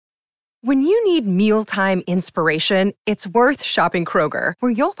When you need mealtime inspiration, it's worth shopping Kroger,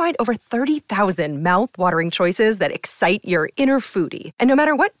 where you'll find over 30,000 mouth-watering choices that excite your inner foodie. And no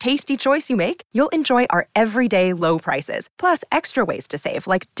matter what tasty choice you make, you'll enjoy our everyday low prices, plus extra ways to save,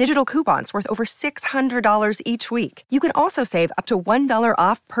 like digital coupons worth over $600 each week. You can also save up to $1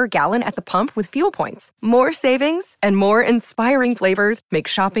 off per gallon at the pump with fuel points. More savings and more inspiring flavors make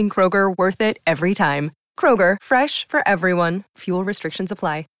shopping Kroger worth it every time. Kroger, fresh for everyone. Fuel restrictions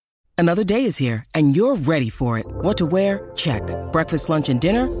apply. Another day is here, and you're ready for it. What to wear? Check. Breakfast, lunch, and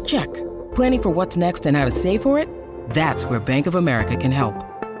dinner? Check. Planning for what's next and how to save for it? That's where Bank of America can help.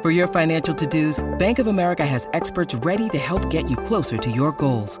 For your financial to-dos, Bank of America has experts ready to help get you closer to your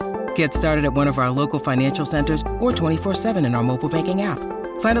goals. Get started at one of our local financial centers or 24/7 in our mobile banking app.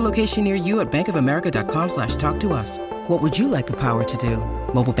 Find a location near you at bankofamerica.com/talktous. What would you like the power to do?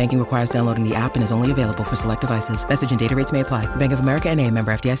 Mobile banking requires downloading the app and is only available for select devices. Message and data rates may apply. Bank of America N.A.,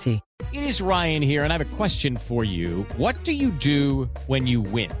 member FDIC. It is Ryan here, and I have a question for you. What do you do when you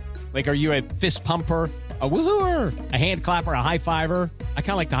win? Like, are you a fist pumper, a woo-hooer, a hand clapper, a high-fiver? I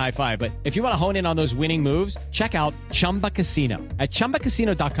kind of like the high-five, but if you want to hone in on those winning moves, check out Chumba Casino. At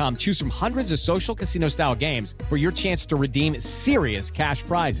ChumbaCasino.com, choose from hundreds of social casino-style games for your chance to redeem serious cash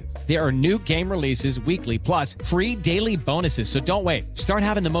prizes. There are new game releases weekly, plus free daily bonuses, so don't wait. Start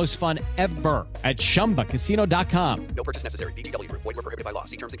having the most fun ever at ChumbaCasino.com. No purchase necessary. VGW Group. Void where prohibited by law.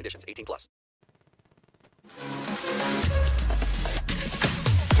 See terms and conditions. 18+.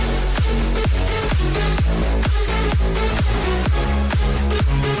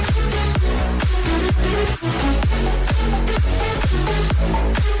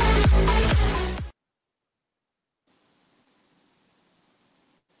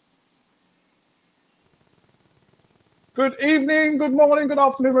 Good evening, good morning, good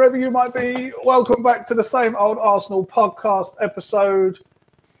afternoon, wherever you might be. Welcome back to the Same Old Arsenal podcast episode.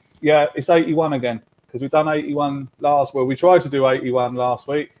 Yeah, it's 81 again, because we've done 81 well, we tried to do 81 last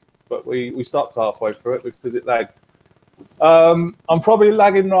week, but we stopped halfway through it because it lagged. I'm probably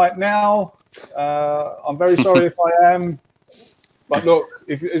lagging right now. I'm very sorry if I am. But look,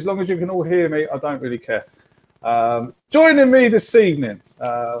 as long as you can all hear me, I don't really care. Joining me this evening,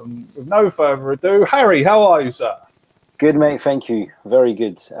 with no further ado, Harry, how are you, sir? Good, mate. Thank you. Very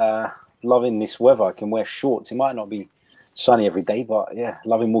good. Loving this weather. I can wear shorts. It might not be sunny every day, but yeah,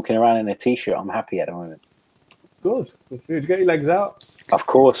 loving walking around in a t-shirt. I'm happy at the moment. Good. Did you get your legs out? Of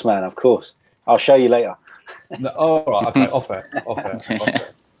course, man. Of course. I'll show you later. No, all right. Okay. Off air.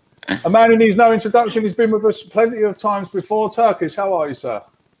 A man who needs no introduction. He's been with us plenty of times before. Turkish, how are you, sir?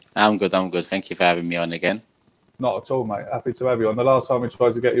 I'm good. Thank you for having me on again. Not at all, mate. Happy to have you on. The last time we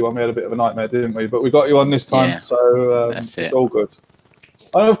tried to get you on, we had a bit of a nightmare, didn't we? But we got you on this time, so it's all good.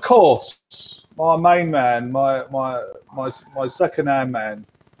 And of course, my main man, my second-hand man.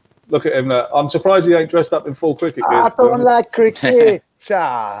 Look at him. Look. I'm surprised he ain't dressed up in full cricket gear. I don't like cricket.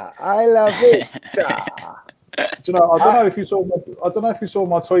 I love it. Do you know? I don't know if you saw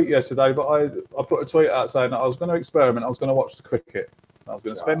my tweet yesterday, but I put a tweet out saying that I was going to experiment. I was going to watch the cricket. I was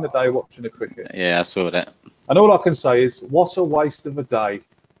going to spend the day watching the cricket. Yeah, I saw that. And all I can say is, what a waste of a day.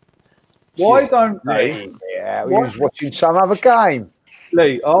 Why don't they? Yeah, we was watching some other game.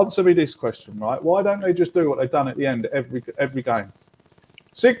 Lee, answer me this question, right? Why don't they just do what they've done at the end of every game?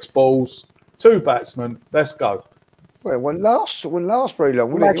 6 balls, 2 batsmen, let's go. Well, it wouldn't last very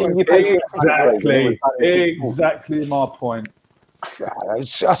long. Exactly my point.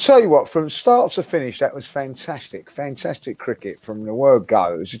 I tell you what, from start to finish, that was fantastic cricket from the word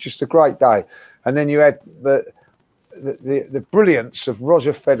go. It was just a great day, and then you had the brilliance of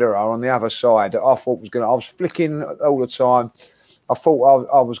Roger Federer on the other side. That I thought was going to. I was flicking all the time. I thought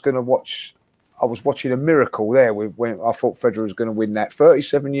I was going to watch. I was watching a miracle there when I thought Federer was going to win that.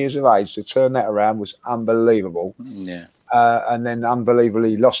 37 years of age to turn that around was unbelievable. Yeah, and then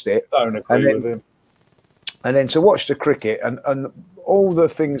unbelievably lost it. Don't agree with him. And then to watch the cricket and all the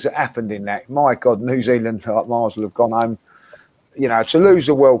things that happened in that, my God, New Zealand might as well have gone home. You know, to lose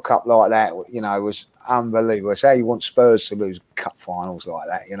a World Cup like that, you know, was unbelievable. It's how you want Spurs to lose cup finals like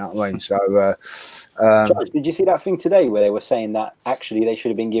that, you know what I mean? So, George, did you see that thing today where they were saying that actually they should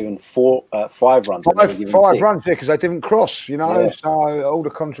have been given 5 runs? Five runs, yeah, because they didn't cross, you know. Yeah. So all the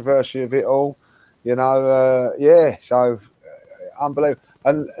controversy of it all, you know, so unbelievable.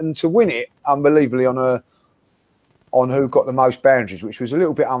 And to win it unbelievably on who got the most boundaries, which was a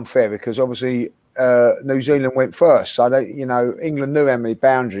little bit unfair because obviously New Zealand went first. So, England knew how many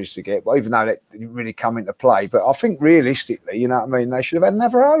boundaries to get, but even though that didn't really come into play. But I think realistically, you know what I mean, they should have had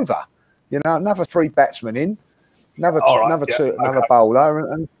another over, you know, another 3 batsmen in. another Okay. bowler,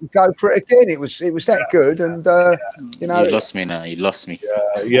 and go for it again. It was that good, and you know, You lost me now. You lost me.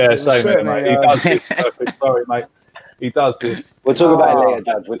 Yeah, same here, certainly, mate. He does this. Perfect. Sorry, mate. He does this. We'll talk about it later,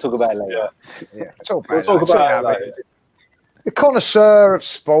 Judge. We'll talk about it later. yeah. We'll talk about it later. The connoisseur of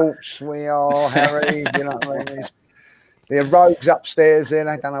sports we are, Harry. You know what I mean? The rogues upstairs there,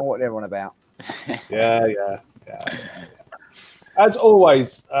 they don't know what they're on about. Yeah. As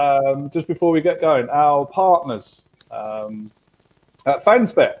always, just before we get going, our partners at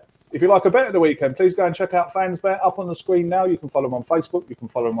Fansbet. If you like a bet of the weekend, please go and check out Fansbet up on the screen now. You can follow them on Facebook, you can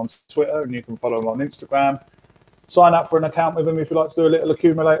follow them on Twitter, and you can follow them on Instagram. Sign up for an account with them if you'd like to do a little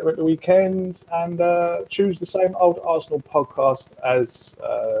accumulator at the weekend, and choose the Same Old Arsenal podcast as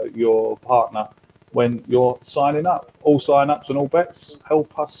your partner when you're signing up. All sign-ups and all bets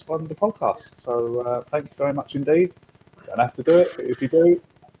help us fund the podcast. So thank you very much indeed. You don't have to do it, but if you do,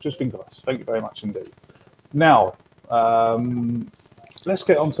 just think of us. Thank you very much indeed. Now, let's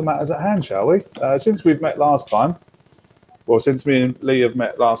get on to matters at hand, shall we? Since we've met last time, well, since me and Lee have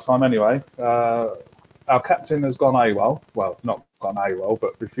met last time anyway, our captain has gone AWOL. Well, not gone AWOL,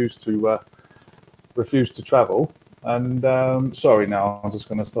 but refused to travel. And sorry, now I'm just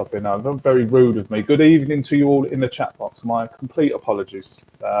going to stop here now. Very rude of me. Good evening to you all in the chat box. My complete apologies.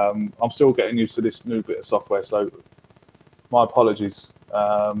 I'm still getting used to this new bit of software, so my apologies.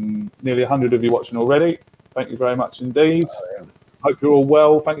 Nearly 100 of you watching already. Thank you very much indeed. Hope you're all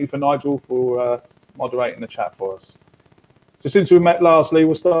well. Thank you for Nigel for moderating the chat for us. So since we met last, Lee,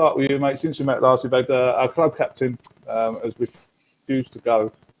 we'll start with you, mate. Since we met last, we've had our club captain has refused to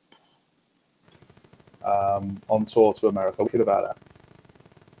go on tour to America. What about that?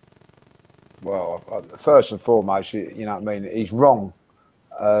 Well, first and foremost, you know what I mean, he's wrong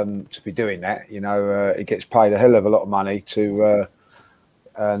to be doing that. You know, he gets paid a hell of a lot of money to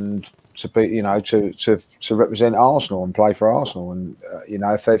be, you know, to represent Arsenal and play for Arsenal. And you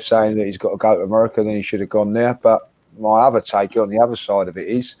know, if they're saying that he's got to go to America, then he should have gone there. But my other take on the other side of it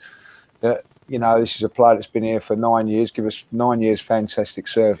is that, you know, this is a player that's been here for 9 years, give us 9 years fantastic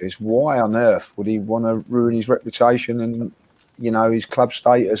service. Why on earth would he want to ruin his reputation and, you know, his club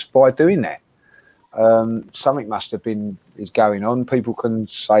status by doing that? Something must have been is going on. People can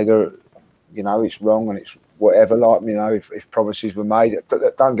say that, you know, it's wrong and it's whatever. Like, you know, if promises were made,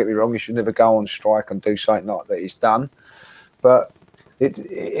 don't get me wrong, he should never go on strike and do something like that he's done. But it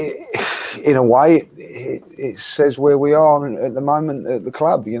in a way, it says where we are at the moment at the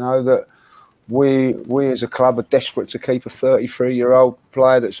club. You know, that we as a club are desperate to keep a 33-year-old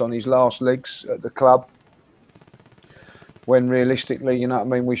player that's on his last legs at the club, when realistically, you know what I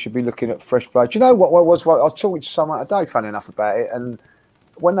mean, we should be looking at fresh blood. Do you know what I was talking to someone today, funny enough, about it, and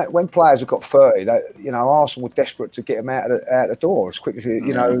when players have got 30, you know, Arsenal were desperate to get them out the door as quickly,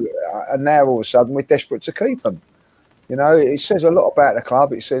 you know, and now all of a sudden we're desperate to keep them. You know, it says a lot about the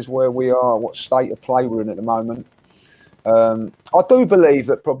club. It says where we are, what state of play we're in at the moment. I do believe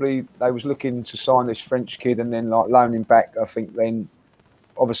that probably they was looking to sign this French kid and then like loan him back. I think then,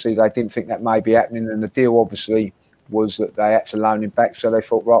 obviously, they didn't think that may be happening, and the deal obviously was that they had to loan him back. So they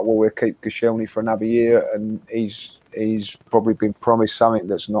thought, right, well, we'll keep Koscielny for another year, and he's probably been promised something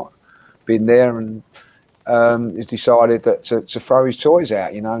that's not been there, and has decided that to throw his toys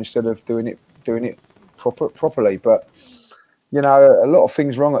out, you know, instead of doing it properly. But you know, a lot of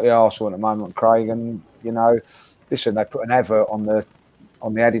things wrong at the Arsenal at the moment, Craig, and you know, listen, they put an advert on the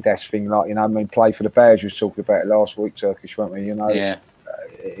Adidas thing, like, you know, I mean, play for the badge. We was talking about it last week, Turkish, weren't we? You know, yeah.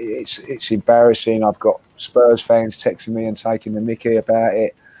 It's embarrassing. I've got Spurs fans texting me and taking the mickey about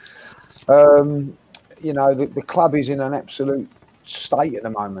it. You know, the club is in an absolute state at the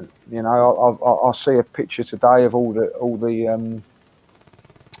moment. You know, I see a picture today of all the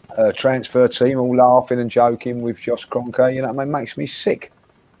transfer team all laughing and joking with Josh Kroenke. You know what I mean? Makes me sick.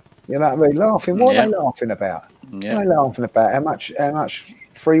 You know what I mean? Laughing. What are they laughing about? Yeah. What are they laughing about? How much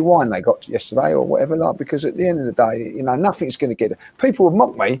free wine they got yesterday or whatever? Like, because at the end of the day, you know, nothing's going to get. People would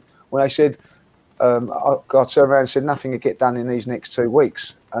mock me when they said, I turned around and said nothing will get done in these next 2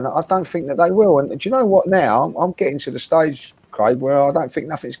 weeks, and I don't think that they will. And do you know what? Now I'm getting to the stage, Craig, where I don't think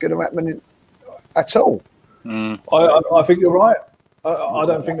nothing's going to happen at all. I think you're right. I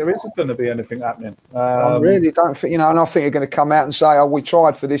don't think there is going to be anything happening. I really don't think, you know, and I think they're going to come out and say, oh, we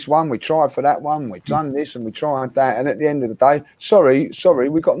tried for this one, we tried for that one, we've done this and we tried that. And at the end of the day, sorry,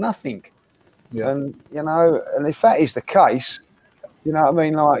 we got nothing. Yeah. And, you know, and if that is the case, you know what I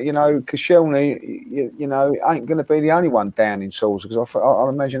mean? Like, you know, Koscielny, you know, ain't going to be the only one down in tools, because I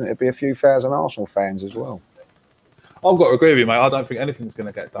imagine it'd be a few thousand Arsenal fans as well. I've got to agree with you, mate. I don't think anything's going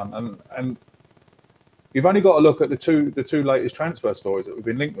to get done. And you've only got to look at the two latest transfer stories that we've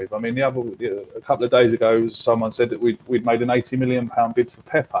been linked with. I mean, a couple of days ago, someone said that we'd made an £80 million bid for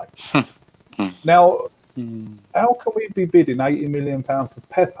Pepe. Now, how can we be bidding £80 million for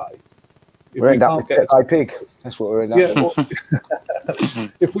Pepe? We're end up with Pepe Pig. That's what we're end up with.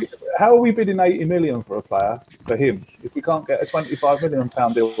 How are we bidding 80 million for a player, for him, if we can't get a £25 million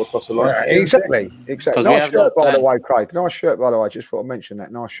deal across the line? Exactly. Nice shirt, by the way, Craig. Nice shirt, by the way. Just thought I'd mention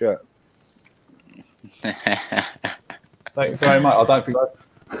that. Nice shirt. Thank you very much. I don't think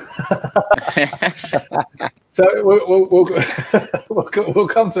so we'll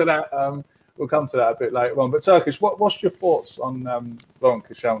come to that. We'll come to that a bit later on. But Turkish, what's your thoughts on Laurent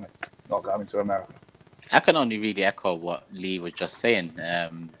Koscielny not coming to America? I can only really echo what Lee was just saying.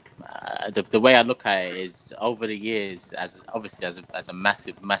 The way I look at it is, over the years, as a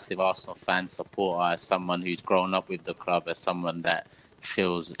massive Arsenal fan, supporter, as someone who's grown up with the club, as someone that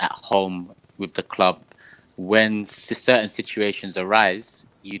feels at home with the club, when certain situations arise,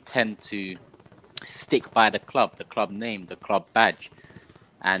 you tend to stick by the club name, the club badge.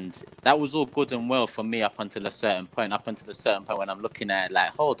 And that was all good and well for me up until a certain point when I'm looking at it, like,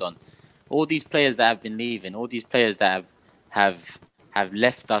 hold on, all these players that have been leaving, all these players that have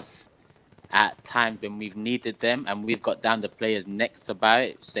left us at times when we've needed them, and we've got down the players next about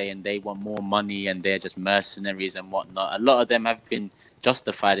it, saying they want more money and they're just mercenaries and whatnot. A lot of them have been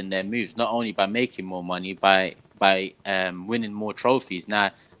justified in their moves, not only by making more money, by winning more trophies. Now,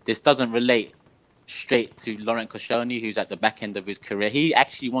 this doesn't relate straight to Laurent Koscielny, who's at the back end of his career. He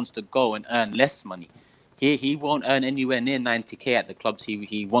actually wants to go and earn less money. He won't earn anywhere near 90k at the clubs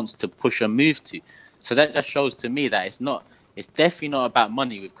he wants to push a move to. So that just shows to me that it's definitely not about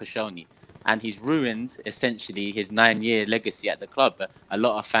money with Koscielny. And he's ruined, essentially, his 9-year legacy at the club. A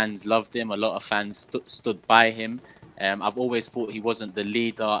lot of fans loved him. A lot of fans stood by him. I've always thought he wasn't the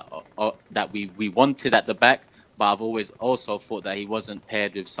leader that we wanted at the back. But I've always also thought that he wasn't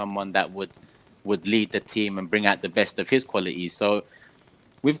paired with someone that would lead the team and bring out the best of his qualities. So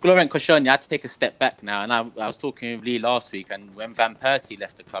with Laurent Koscielny, I had to take a step back now. And I was talking with Lee last week, and when Van Persie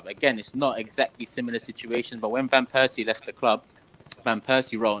left the club, again, it's not exactly similar situation, but when Van Persie left the club, Van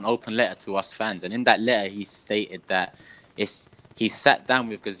Persie wrote an open letter to us fans. And in that letter, he stated that he sat down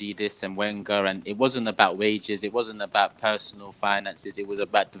with Gazidis and Wenger, and it wasn't about wages, it wasn't about personal finances, it was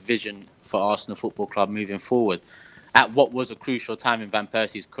about the vision for Arsenal Football Club moving forward at what was a crucial time in Van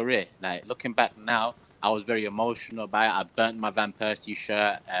Persie's career. Like, looking back now, I was very emotional about it. I burnt my Van Persie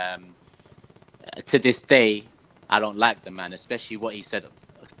shirt. To this day, I don't like the man, especially what he said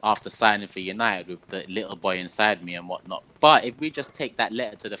after signing for United with the little boy inside me and whatnot. But if we just take that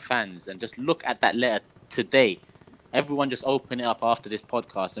letter to the fans and just look at that letter today, everyone just open it up after this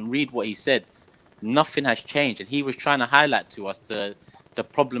podcast and read what he said. Nothing has changed. And he was trying to highlight to us the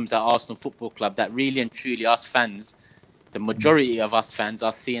problems at Arsenal Football Club that really and truly us fans, the majority of us fans,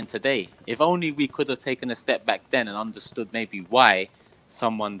 are seeing today. If only we could have taken a step back then and understood maybe why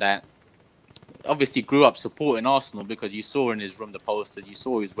someone that obviously grew up supporting Arsenal, because you saw in his room the posters, you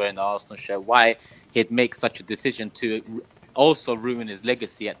saw he was wearing the Arsenal shirt, why he'd make such a decision to also ruin his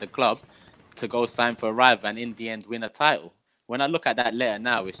legacy at the club to go sign for a rival and in the end win a title. When I look at that letter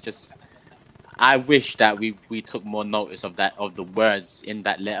now, it's just, I wish that we took more notice of the words in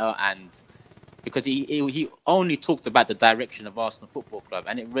that letter, and because he only talked about the direction of Arsenal Football Club,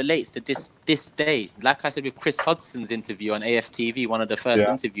 and it relates to this day. Like I said with Chris Hudson's interview on AFTV, one of the first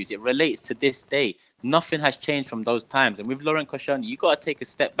interviews, it relates to this day. Nothing has changed from those times. And with Laurent Koscielny, you got to take a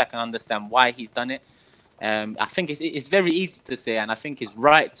step back and understand why he's done it. I think it's very easy to say, and I think it's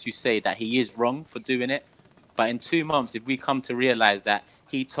right to say that he is wrong for doing it. But in 2 months, if we come to realise that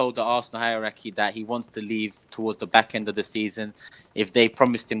he told the Arsenal hierarchy that he wants to leave towards the back end of the season, if they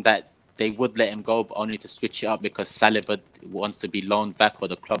promised him that they would let him go, but only to switch it up because Saliba wants to be loaned back or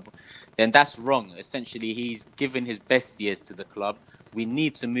the club, then that's wrong. Essentially, he's given his best years to the club. We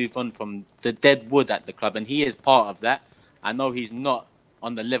need to move on from the dead wood at the club, and he is part of that. I know he's not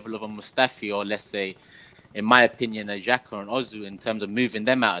on the level of a Mustafi or, let's say, in my opinion, a Xhaka or an Ozu in terms of moving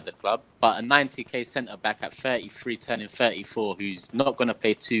them out of the club, but a 90k centre-back at 33, turning 34, who's not going to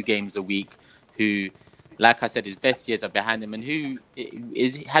play 2 games a week, who, like I said, his best years are behind him, and who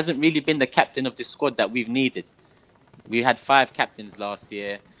hasn't really been the captain of this squad that we've needed. We had 5 captains last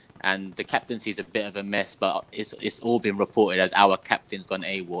year, and the captaincy is a bit of a mess, but it's all been reported as our captain's gone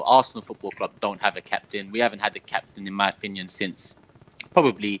AWOL. Arsenal Football Club don't have a captain. We haven't had a captain, in my opinion, since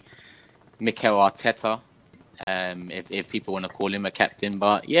probably Mikel Arteta, if people want to call him a captain.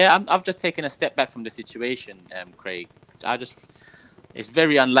 But yeah, I've just taken a step back from the situation, Craig. It's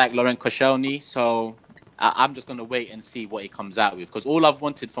very unlike Laurent Koscielny, so I'm just going to wait and see what he comes out with, because all I've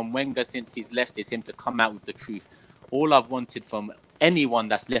wanted from Wenger since he's left is him to come out with the truth. All I've wanted from anyone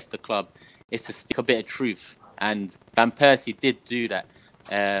that's left the club is to speak a bit of truth. And Van Persie did do that.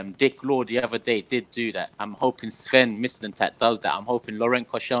 Dick Law the other day did do that. I'm hoping Sven Mislintat does that. I'm hoping Laurent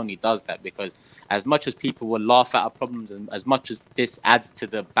Koscielny does that, because as much as people will laugh at our problems and as much as this adds to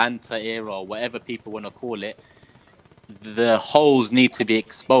the banter era or whatever people want to call it, the holes need to be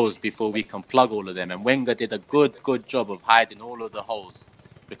exposed before we can plug all of them. And Wenger did a good job of hiding all of the holes,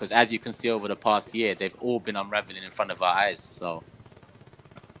 because as you can see over the past year, they've all been unraveling in front of our eyes. So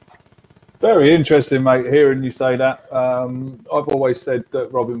very interesting, mate, hearing you say that. I've always said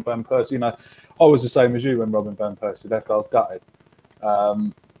that Robin Van Persie, you know, I was the same as you when Robin Van Persie left. I was gutted.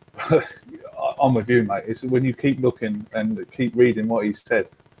 I'm with you, mate. It's when you keep looking and keep reading what he said.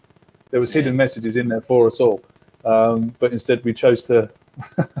 There was hidden messages in there for us all. But instead we chose to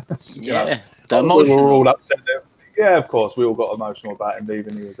the emotional. We were all upset there. Yeah, of course, we all got emotional about him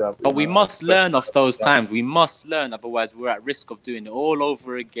leaving. He was out. But we must learn off those times. We must learn, otherwise we're at risk of doing it all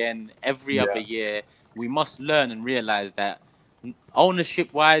over again every other year. We must learn and realize that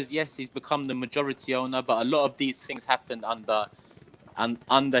ownership-wise, yes, he's become the majority owner, but a lot of these things happened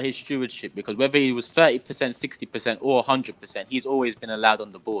under his stewardship, because whether he was 30%, 60% or 100%, he's always been allowed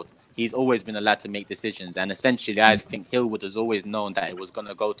on the board. He's always been allowed to make decisions. And essentially, I think Hillwood has always known that it was going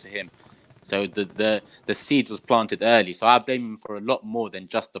to go to him. So the seed was planted early. So I blame him for a lot more than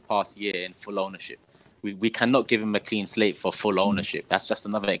just the past year in full ownership. We cannot give him a clean slate for full ownership. That's just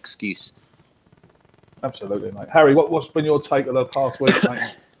another excuse. Absolutely, mate. Harry, what's been your take of the past week,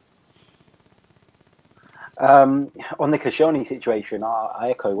 mate? On the Koscielny situation, I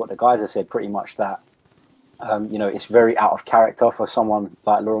echo what the guys have said, pretty much that, it's very out of character for someone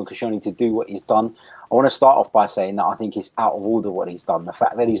like Laurent Koscielny to do what he's done. I want to start off by saying that I think it's out of order what he's done. The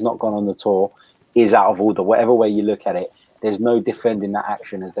fact that he's not gone on the tour is out of order. Whatever way you look at it, there's no defending that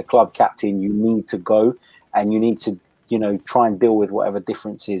action. As the club captain, you need to go and you need to, try and deal with whatever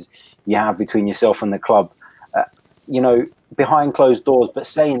differences you have between yourself and the club, behind closed doors. But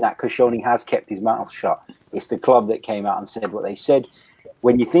saying that Koscielny has kept his mouth shut, it's the club that came out and said what they said.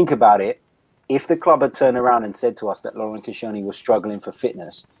 When you think about it, if the club had turned around and said to us that Laurent Koscielny was struggling for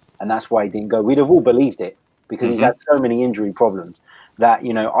fitness and that's why he didn't go, we'd have all believed it, because he's had so many injury problems that,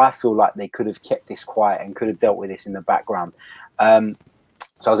 I feel like they could have kept this quiet and could have dealt with this in the background.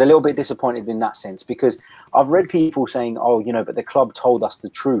 So I was a little bit disappointed in that sense, because I've read people saying, but the club told us the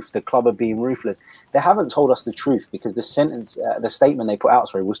truth. The club are being ruthless. They haven't told us the truth, because the statement they put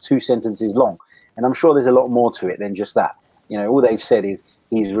out, was 2 sentences long. And I'm sure there's a lot more to it than just that. All they've said is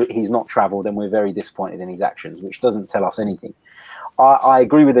he's not travelled and we're very disappointed in his actions, which doesn't tell us anything. I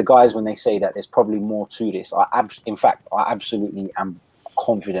agree with the guys when they say that there's probably more to this. I absolutely am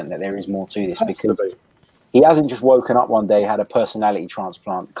confident that there is more to this, because he hasn't just woken up one day, had a personality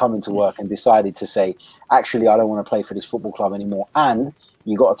transplant, come into work and decided to say, actually, I don't want to play for this football club anymore. And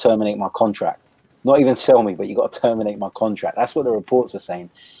you got to terminate my contract. Not even sell me, but you got to terminate my contract. That's what the reports are saying.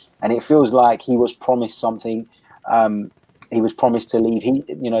 And it feels like he was promised something. He was promised to leave.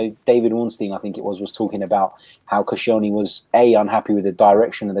 David Ornstein, I think it was talking about how Koscielny was unhappy with the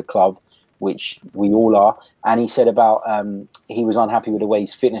direction of the club, which we all are. And he said about he was unhappy with the way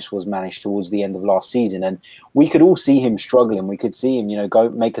his fitness was managed towards the end of last season. And we could all see him struggling. We could see him, go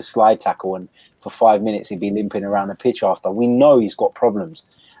make a slide tackle, and for 5 minutes he'd be limping around the pitch after. We know he's got problems.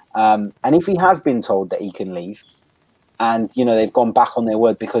 And if he has been told that he can leave, and, they've gone back on their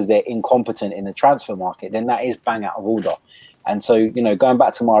word because they're incompetent in the transfer market, then that is bang out of order. And so, going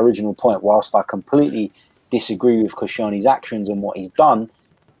back to my original point, whilst I completely disagree with Koscielny's actions and what he's done,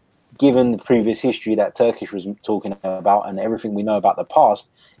 given the previous history that Turkish was talking about and everything we know about the past,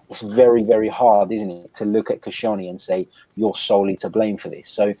 it's very, very hard, isn't it, to look at Koscielny and say, you're solely to blame for this.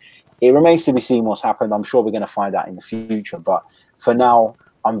 So it remains to be seen what's happened. I'm sure we're going to find out in the future. But for now,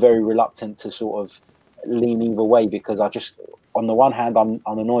 I'm very reluctant to sort of lean either way, because on the one hand, I'm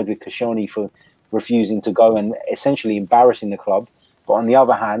annoyed with Koscielny for refusing to go and essentially embarrassing the club. But on the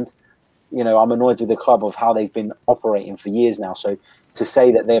other hand, I'm annoyed with the club of how they've been operating for years now. So to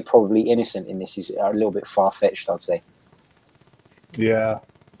say that they're probably innocent in this is a little bit far-fetched, I'd say. Yeah.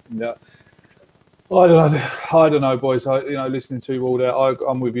 I don't know, boys. Listening to you all there,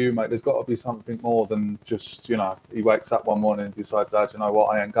 I'm with you, mate. There's got to be something more than just, he wakes up one morning and decides, you know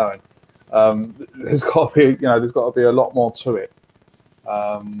what, I ain't going. There's got to be a lot more to it.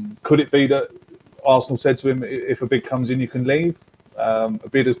 Could it be that Arsenal said to him, if a bid comes in, you can leave? A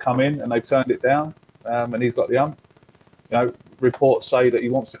bid has come in and they've turned it down, and he's got the ump. Reports say that he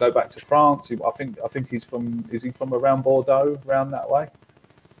wants to go back to France. I think he's from. Is he from around Bordeaux, around that way?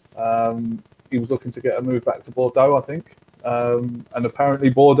 he was looking to get a move back to Bordeaux, I think. And apparently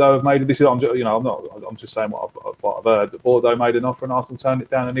Bordeaux have made it. This is, I'm just saying what I've heard. That Bordeaux made an offer and Arsenal turned it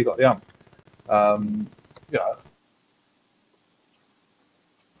down, and he got the ump.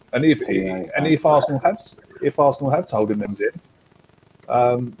 And if Arsenal have told him that he's in,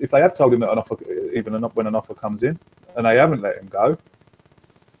 if they have told him that an offer, when an offer comes in, and they haven't let him go,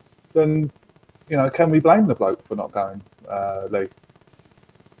 then can we blame the bloke for not going, Lee?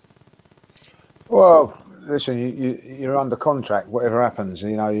 Well, listen, you're under contract. Whatever happens,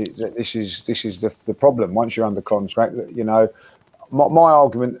 this is the problem. Once you're under contract, my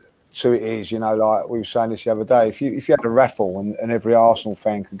argument to it is, like we were saying this the other day, if you had a raffle and every Arsenal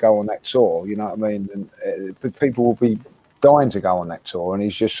fan could go on that tour, you know what I mean, and people will be dying to go on that tour, and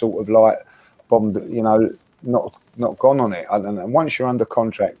he's just sort of like bombed, not gone on it. And once you're under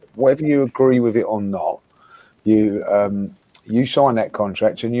contract, whether you agree with it or not, you sign that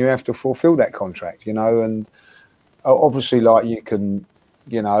contract and you have to fulfill that contract, and obviously, like, you can,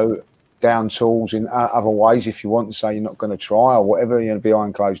 down tools in other ways if you want to say you're not going to try or whatever,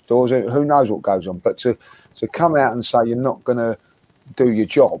 behind closed doors. Who knows what goes on? But to come out and say you're not going to do your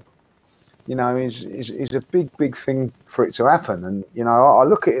job, is a big thing for it to happen. And I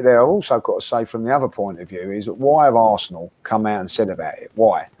look at it there. I've also got to say, from the other point of view, is why have Arsenal come out and said about it?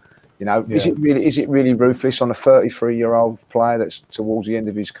 Why? Is it really ruthless on a 33-year-old player that's towards the end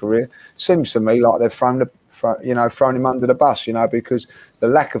of his career? Seems to me like they've thrown him under the bus, because the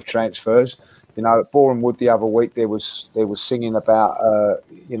lack of transfers. At Boreham Wood the other week, there was singing about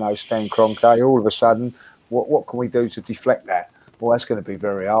Stan Kroenke. All of a sudden, what can we do to deflect that? Well, that's going to be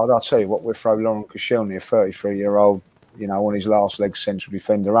very hard. I'll tell you what, we'll throw Laurent Koscielny, a 33-year-old, on his last leg central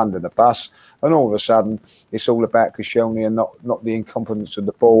defender, under the bus, and all of a sudden it's all about Koscielny and not the incompetence of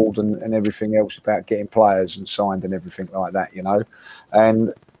the board and everything else about getting players and signed and everything like that,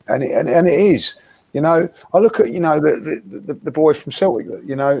 and it is. I look at the boy from Celtic,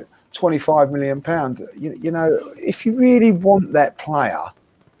 £25 million. If you really want that player,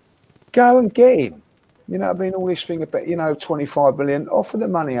 go and get him. All this thing about 25 million, offer the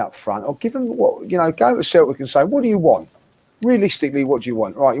money up front, or give them what go to Celtic and say, what do you want? Realistically, what do you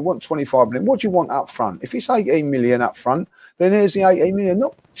want? Right, you want 25 million. What do you want up front? If it's 18 million up front, then there's the 18 million,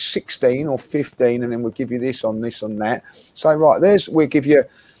 not 16 or 15, and then we'll give you this on that. So right, we'll give you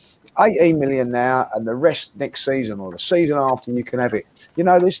 18 million now, and the rest next season or the season after you can have it.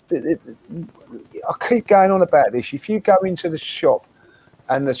 I keep going on about this. If you go into the shop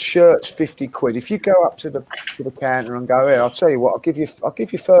and the shirt's 50 quid, if you go up to the counter and go, here, I'll tell you what, I'll give you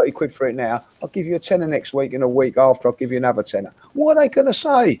 30 quid for it now. I'll give you a tenner next week, and a week after I'll give you another tenner. What are they going to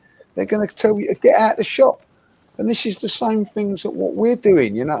say? They're going to tell you to get out of the shop. And this is the same things that what we're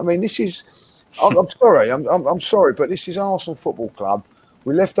doing. This is. I'm sorry, but this is Arsenal Football Club.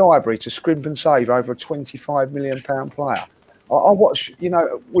 We left Highbury to scrimp and save over a £25 million player. I watched,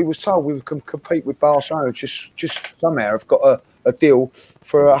 we was told we can compete with Barcelona, just somehow have got a deal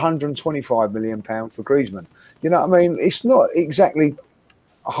for £125 million for Griezmann. It's not exactly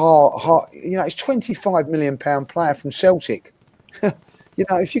hard. It's £25 million player from Celtic.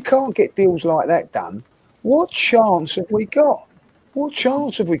 If you can't get deals like that done, what chance have we got? What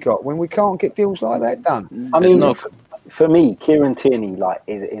chance have we got when we can't get deals like that done? I mean, for me, Kieran Tierney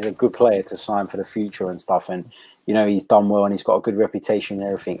is a good player to sign for the future and stuff, and he's done well and he's got a good reputation and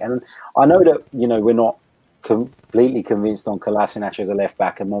everything. And I know that we're not completely convinced on Kolasinac as a left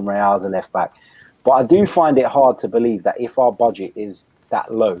back and Monreal as a left back, but I do find it hard to believe that if our budget is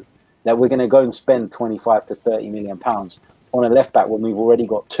that low, that we're going to go and spend 25 to 30 million pounds on a left back when we've already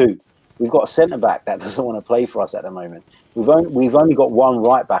got two. We've got a centre back that doesn't want to play for us at the moment. We've only got one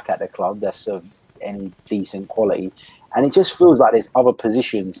right back at the club that's of any decent quality, and it just feels like there's other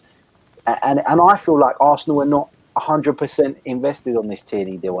positions, and I feel like Arsenal are not 100% invested on this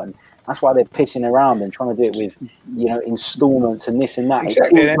Tierney deal, and that's why they're pissing around and trying to do it with instalments and this and that.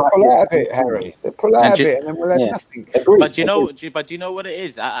 Exactly, then pull out of it, Harry. They pull out of it, and then we'll have nothing. But do you know what it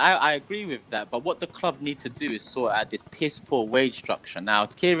is? I agree with that. But what the club need to do is sort out this piss poor wage structure. Now,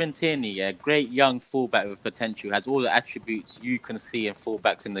 Kieran Tierney, a great young fullback with potential, has all the attributes you can see in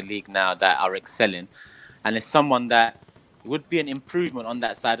fullbacks in the league now that are excelling, and is someone that would be an improvement on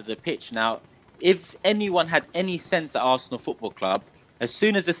that side of the pitch. Now, if anyone had any sense at Arsenal Football Club, as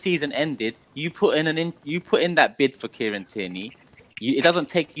soon as the season ended, you put in that bid for Kieran Tierney. It doesn't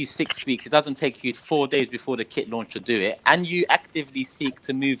take you 6 weeks. It doesn't take you 4 days before the kit launch to do it. And you actively seek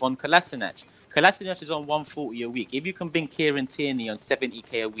to move on Kolasinac. Kolasinac is on 140 a week. If you can bring Kieran Tierney on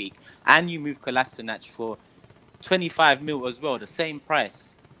 70k a week, and you move Kolasinac for 25 mil as well, the same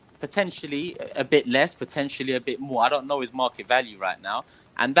price, potentially a bit less, potentially a bit more. I don't know his market value right now.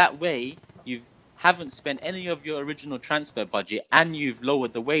 And that way, you haven't spent any of your original transfer budget and you've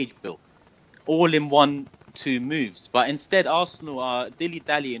lowered the wage bill, all in 1-2 moves. But instead, Arsenal are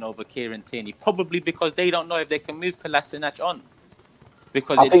dilly-dallying over Kieran Tierney, probably because they don't know if they can move Kolasinac on.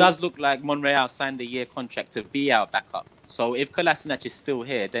 Because it does look like Monreal signed a year contract to be our backup. So if Kolasinac is still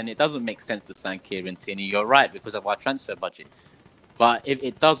here, then it doesn't make sense to sign Kieran Tierney. You're right, because of our transfer budget. But if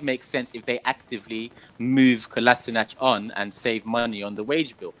it does make sense if they actively move Kolasinac on and save money on the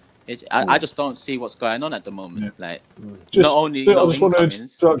wage bill. I just don't see what's going on at the moment. Yeah. Like, Just, not only I no just want to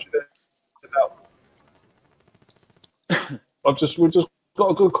incomings. interrupt you there. We've just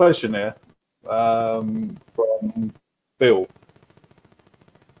got a good question here from Bill,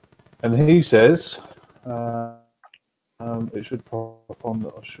 and he says it should pop up on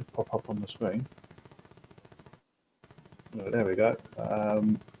the screen. Oh, there we go.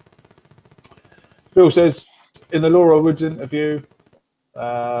 Bill says in the Laura Woods interview,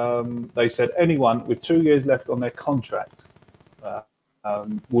 they said anyone with 2 years left on their contract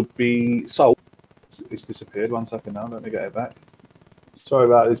would be sold. It's disappeared. 1 second now. Let me get it back. Sorry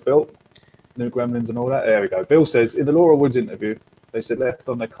about this, Bill. New gremlins and all that. There we go. Bill says in the Laura Woods interview, they said left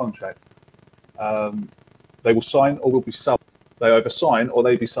on their contract, they will sign or will be sold. They either sign or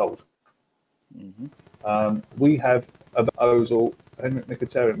they be sold. Mm-hmm. We have Ozil, Henrik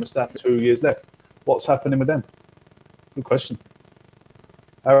Mkhitaryan, Mustafi 2 years left. What's happening with them? Good question.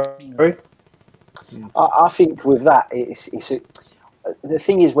 Harry? I think with that, the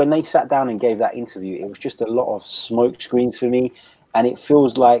thing is, when they sat down and gave that interview, it was just a lot of smoke screens for me, and it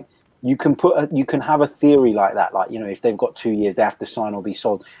feels like you can have a theory like that, like, you know, if they've got 2 years, they have to sign or be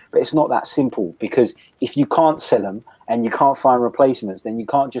sold. But it's not that simple, because if you can't sell them and you can't find replacements, then you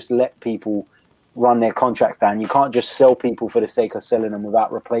can't just let people run their contracts down. You can't just sell people for the sake of selling them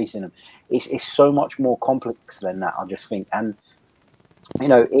without replacing them. It's so much more complex than that, I just think. And you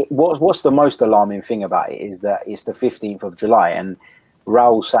know, what's the most alarming thing about it is that it's the 15th of July, and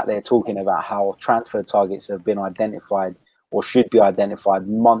Raul sat there talking about how transfer targets have been identified or should be identified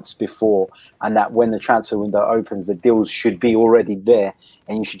months before, and that when the transfer window opens, the deals should be already there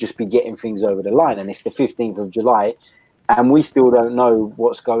and you should just be getting things over the line. And it's the 15th of July, and we still don't know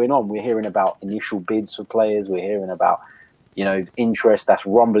what's going on. We're hearing about initial bids for players. We're hearing about, you know, interest that's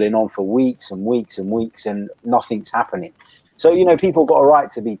rumbling on for weeks and weeks and weeks, and nothing's happening. So, you know, people got a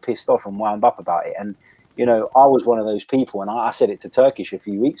right to be pissed off and wound up about it. And, you know, I was one of those people, and I said it to Turkish a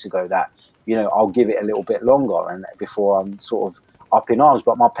few weeks ago that, you know, I'll give it a little bit longer and before I'm sort of up in arms.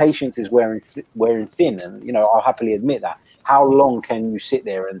 But my patience is wearing thin, and, you know, I'll happily admit that. How long can you sit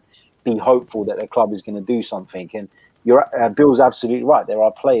there and be hopeful that the club is going to do something? And Bill's absolutely right. There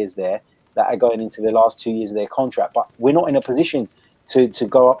are players there that are going into the last 2 years of their contract, but we're not in a position to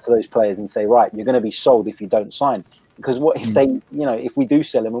go up to those players and say, right, you're going to be sold if you don't sign. Because what if they, you know, if we do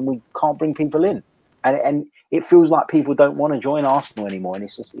sell them and we can't bring people in, and it feels like people don't want to join Arsenal anymore, and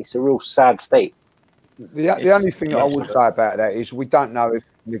it's a real sad state. The only thing that I would say about that is we don't know if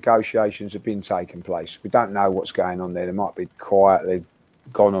negotiations have been taking place. We don't know what's going on there. They might be quiet. They've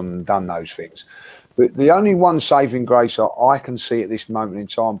gone on and done those things. But the only one saving grace I can see at this moment in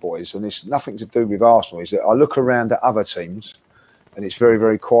time, boys, and it's nothing to do with Arsenal, is that I look around at other teams, and it's very,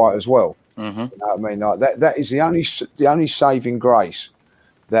 very quiet as well. Mm-hmm. You know what I mean? Like that is the only saving grace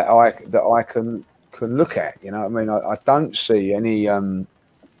that I can look at. You know what I mean? I don't see any other,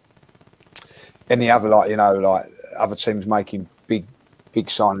 like, you know, like other teams making big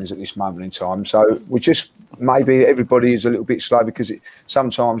signings at this moment in time. So we just, maybe everybody is a little bit slow, because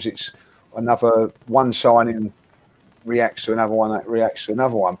sometimes it's another one signing reacts to another one that reacts to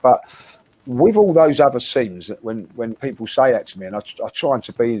another one. But with all those other teams, that when people say that to me, and I try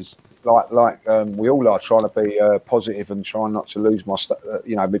to be as like we all are, trying to be positive and trying not to lose my,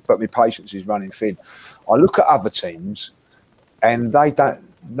 you know, but my patience is running thin. I look at other teams, and they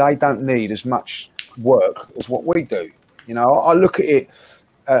don't need as much work as what we do. You know, I look at it.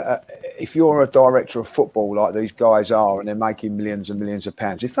 If you're a director of football like these guys are, and they're making millions and millions of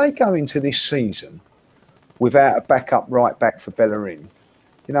pounds, if they go into this season without a backup right back for Bellerin,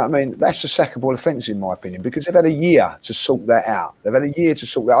 you know what I mean? That's a sackable offence, in my opinion, because they've had a year to sort that out. I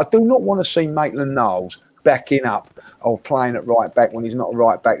do not want to see Maitland-Niles backing up or playing at right back when he's not a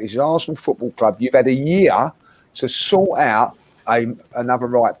right back. This is Arsenal Football Club. You've had a year to sort out another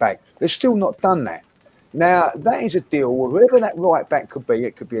right back. They've still not done that. Now, that is a deal where whoever that right back could be,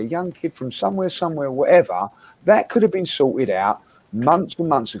 it could be a young kid from somewhere, whatever, that could have been sorted out months and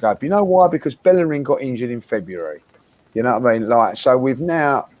months ago. But you know why? Because Bellerin got injured in February. You know what I mean? Like, so we've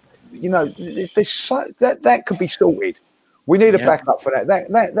now, you know, that could be sorted. We need a backup for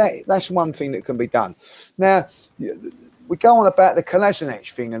that. That's one thing that can be done. Now, we go on about the Kolasinac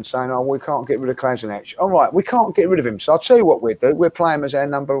thing and saying, oh, we can't get rid of Kolasinac. All right, we can't get rid of him. So I'll tell you what we'll do. We'll play him as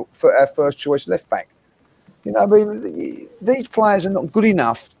our first choice left back. You know, I mean, these players are not good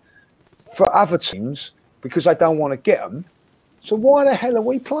enough for other teams because they don't want to get them. So why the hell are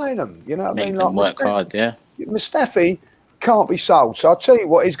we playing them? You know what I mean? Them work hard, yeah. Mustafi can't be sold. So I'll tell you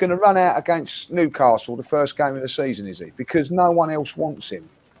what, he's going to run out against Newcastle the first game of the season, is he? Because no one else wants him,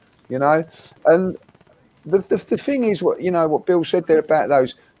 you know? And the thing is, what Bill said there about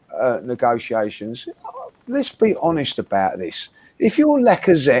those negotiations, let's be honest about this. If you're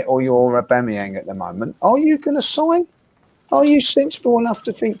Lacazette or you're Aubameyang at the moment, are you going to sign? Are you sensible enough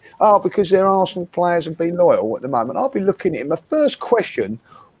to think, because they're Arsenal players and be loyal at the moment? I'll be looking at him. My first question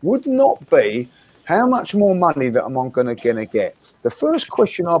would not be, how much more money that am I going to get? The first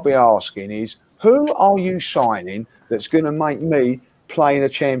question I'll be asking is, who are you signing that's going to make me play in a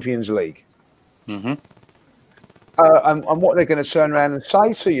Champions League? Mm-hmm. And what they're going to turn around and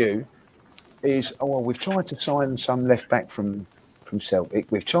say to you is, we've tried to sign some left back from Celtic.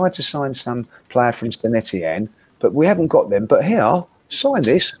 We've tried to sign some player from St Etienne, but we haven't got them. But here, sign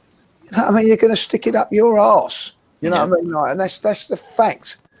this. You know what I mean? You're going to stick it up your arse. You know what I mean? Like, and that's the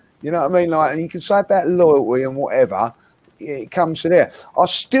fact. You know what I mean? Like, and you can say about loyalty and whatever. It comes to there. I'll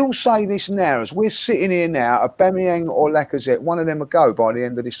still say this now, as we're sitting here now, Aubameyang or Lacazette, one of them will go by the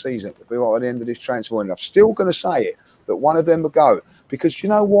end of this season, by the end of this transfer window. I'm still going to say it, that one of them will go. Because you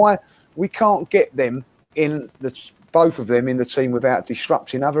know why? We can't get them both of them in the team without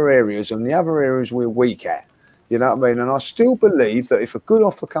disrupting other areas, and the other areas we're weak at. You know what I mean? And I still believe that if a good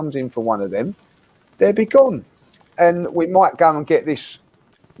offer comes in for one of them, they'll be gone. And we might go and get this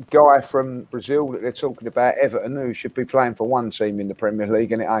guy from Brazil that they're talking about, Everton, who should be playing for one team in the Premier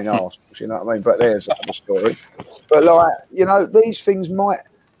League, and it ain't Arsenal, you know what I mean? But there's another story. But, like, you know, these things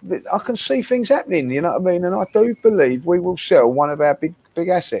I can see things happening, you know what I mean? And I do believe we will sell one of our big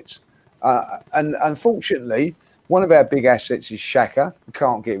assets. And unfortunately, one of our big assets is Xhaka, we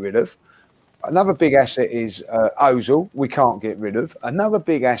can't get rid of. Another big asset is Ozil, we can't get rid of. Another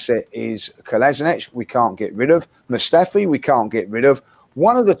big asset is Kolasinac, we can't get rid of. Mustafi, we can't get rid of.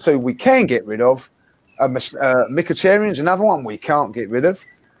 One of the two we can get rid of. Mkhitaryan's another one we can't get rid of.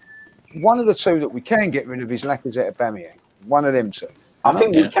 One of the two that we can get rid of is Lacazette Aubameyang. One of them two. I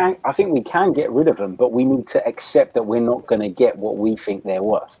think we can get rid of them, but we need to accept that we're not going to get what we think they're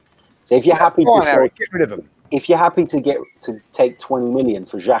worth. So if you're happy get rid of them. If you're happy to take 20 million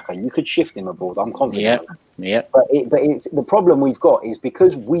for Xhaka, you could shift him abroad. I'm confident. Yeah. But it's the problem we've got is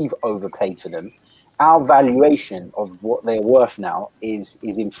because we've overpaid for them. Our valuation of what they're worth now is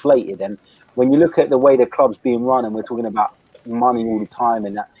inflated. And when you look at the way the club's being run, and we're talking about money all the time,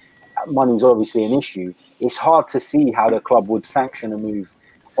 and that money's obviously an issue, it's hard to see how the club would sanction a move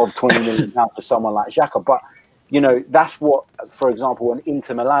of 20 million pounds for someone like Xhaka. But, you know, that's what, for example, an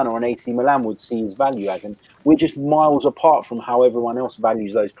Inter Milan or an AC Milan would see his value as. And we're just miles apart from how everyone else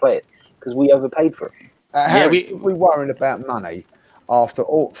values those players because we overpaid for it. Harry, we're worrying about money. After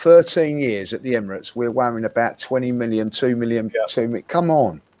 13 years at the Emirates, we're worrying about 20 million, 2 million, 2 million. Come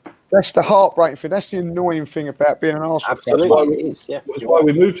on. That's the heartbreaking thing. That's the annoying thing about being an Arsenal fan. Absolutely. That's why it is, yeah. That's why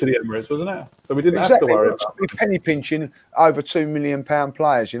we moved to the Emirates, wasn't it? So we didn't have to worry about it. Penny pinching over £2 million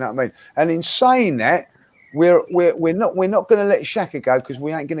players, you know what I mean? And in saying that, we're not going to let Xhaka go because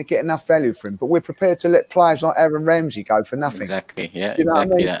we ain't going to get enough value for him. But we're prepared to let players like Aaron Ramsey go for nothing. Exactly, yeah, you know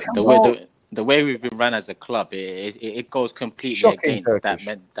exactly. What I mean? The way we've been run as a club, it goes completely against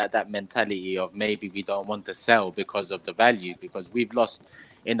that mentality of maybe we don't want to sell because of the value, because we've lost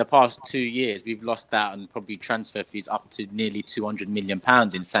in the past 2 years, we've lost out on probably transfer fees up to nearly £200 million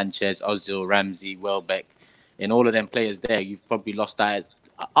in Sanchez, Ozil, Ramsey, Welbeck, in all of them players there. You've probably lost out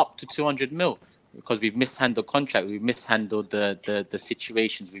up to 200 mil because we've mishandled contract, we've mishandled the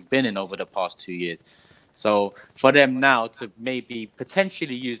situations we've been in over the past 2 years. So for them now to maybe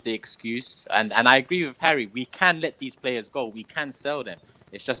potentially use the excuse, and I agree with Harry, we can let these players go. We can sell them.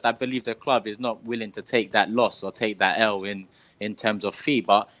 It's just I believe the club is not willing to take that loss or take that L in terms of fee.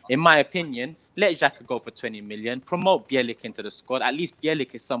 But in my opinion, let Xhaka go for 20 million. Promote Bielik into the squad. At least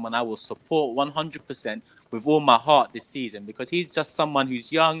Bielik is someone I will support 100% with all my heart this season because he's just someone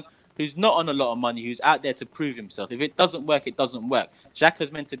who's young, who's not on a lot of money, who's out there to prove himself. If it doesn't work, it doesn't work.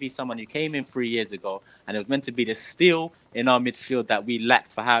 Xhaka's meant to be someone who came in 3 years ago, and it was meant to be the steal in our midfield that we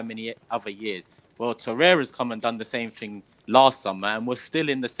lacked for how many other years. Well, Torreira's come and done the same thing last summer, and we're still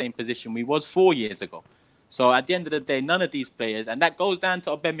in the same position we was 4 years ago. So at the end of the day, none of these players, and that goes down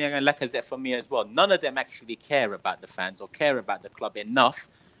to Aubameyang and Lacazette for me as well, none of them actually care about the fans or care about the club enough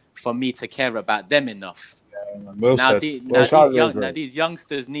for me to care about them enough. Well Now, said. these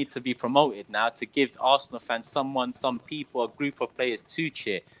youngsters need to be promoted now to give Arsenal fans some people, a group of players to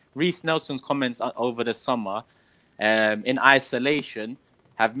cheer. Reece Nelson's comments over the summer in isolation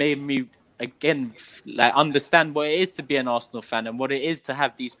have made me again understand what it is to be an Arsenal fan and what it is to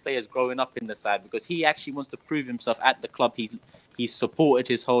have these players growing up in the side, because he actually wants to prove himself at the club he's supported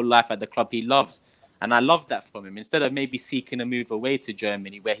his whole life, at the club he loves. And I love that from him. Instead of maybe seeking a move away to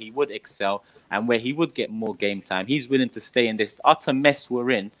Germany where he would excel and where he would get more game time, he's willing to stay in this utter mess we're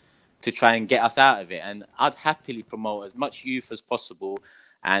in to try and get us out of it. And I'd happily promote as much youth as possible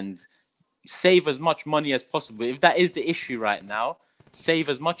and save as much money as possible. If that is the issue right now, save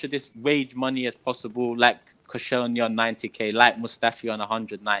as much of this wage money as possible, like Koscielny on 90k, like Mustafi on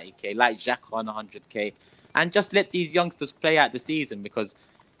 190k, like Xhaka on 100k, and just let these youngsters play out the season, because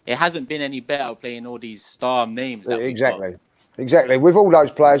it hasn't been any better playing all these star names. Exactly. With all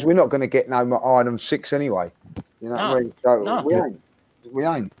those players, we're not going to get no more Iron 6 anyway. You know what I mean? So we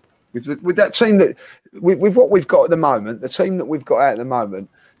ain't. With that team with what we've got at the moment, the team that we've got out at the moment,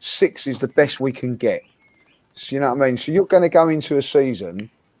 6 is the best we can get. So, you know what I mean? So you're going to go into a season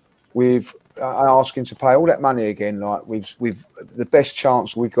with asking to pay all that money again. Like we've the best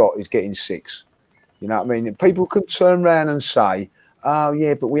chance we've got is getting 6. You know what I mean? And people could turn around and say, oh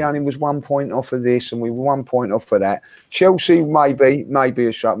yeah, but we only was 1 point off of this and we were 1 point off of that. Chelsea maybe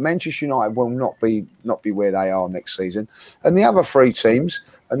a shot. Manchester United will not be where they are next season, and the other 3 teams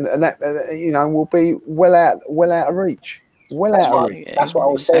and that will be well out of reach. That's what I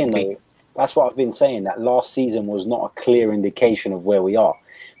was saying though. That's what I've been saying. That last season was not a clear indication of where we are.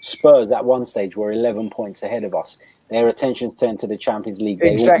 Spurs at one stage were 11 points ahead of us. Their attentions turned to the Champions League.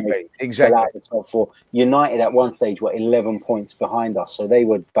 Exactly. The top 4. United at one stage were 11 points behind us, so they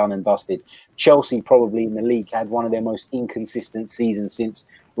were done and dusted. Chelsea probably in the league had one of their most inconsistent seasons since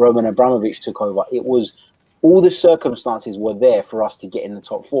Roman Abramovich took over. It was all the circumstances were there for us to get in the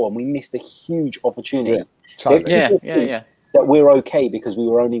top 4, and we missed a huge opportunity. Yeah, totally. That we're okay because we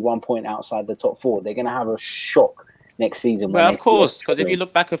were only 1 point outside the top 4. They're going to have a shock next season. Well, of course, because if you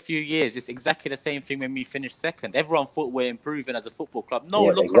look back a few years, it's exactly the same thing when we finished second. Everyone thought we're improving as a football club.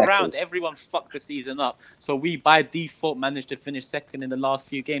 Around. Everyone fucked the season up. So we, by default, managed to finish second in the last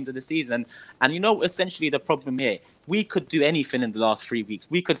few games of the season. And essentially the problem here, we could do anything in the last 3 weeks.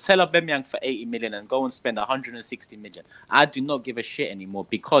 We could sell Aubameyang for 80 million and go and spend 160 million. I do not give a shit anymore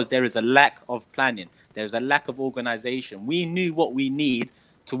because there is a lack of planning. There's a lack of organization. We knew what we need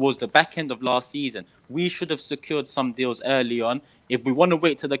towards the back end of last season. We should have secured some deals early on. If we want to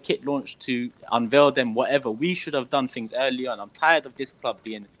wait till the kit launch to unveil them, whatever, we should have done things early on. I'm tired of this club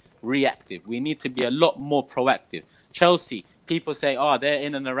being reactive. We need to be a lot more proactive. Chelsea, people say, they're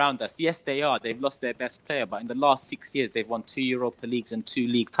in and around us. Yes, they are. They've lost their best player, but in the last 6 years, they've won 2 Europa Leagues and 2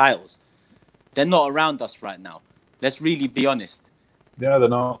 league titles. They're not around us right now. Let's really be honest. Yeah, they're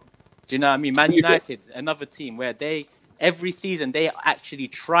not. Do you know what I mean? Man United, another team where every season they actually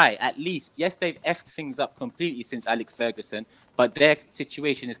try at least. Yes, they've effed things up completely since Alex Ferguson, but their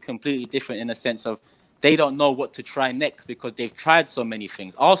situation is completely different in a sense of they don't know what to try next because they've tried so many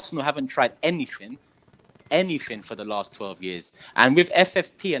things. Arsenal haven't tried anything for the last 12 years. And with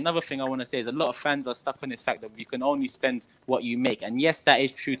FFP, another thing I want to say is a lot of fans are stuck on the fact that you can only spend what you make. And yes, that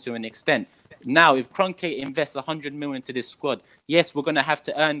is true to an extent. Now, if Kroenke invests 100 million into this squad, yes, we're going to have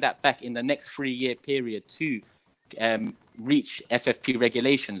to earn that back in the next 3-year period to reach FFP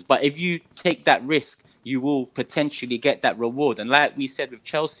regulations. But if you take that risk, you will potentially get that reward. And like we said with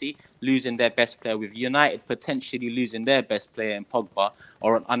Chelsea losing their best player, with United potentially losing their best player in Pogba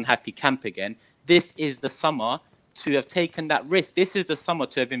or an unhappy Camp again, this is the summer to have taken that risk. This is the summer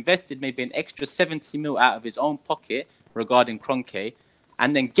to have invested maybe an extra 70 mil out of his own pocket regarding Kroenke,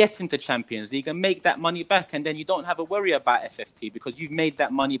 and then get into Champions League and make that money back. And then you don't have a worry about FFP because you've made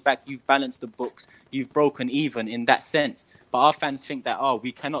that money back. You've balanced the books. You've broken even in that sense. But our fans think that,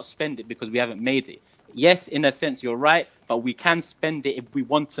 we cannot spend it because we haven't made it. Yes, in a sense, you're right. But we can spend it if we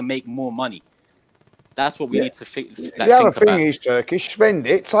want to make more money. That's what we need to think about. The other thing is, Turkish, spend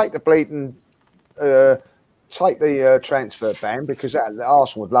it. Take the bleeding... take the transfer ban because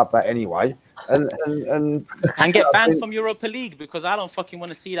Arsenal would love that anyway, and get banned from Europa League because I don't fucking want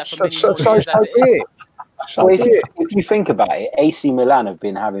to see that for many more years. If you think about it, AC Milan have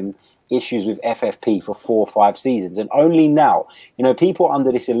been having issues with FFP for 4 or 5 seasons, and only now, people are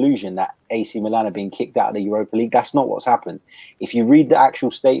under this illusion that AC Milan have been kicked out of the Europa League. That's not what's happened. If you read the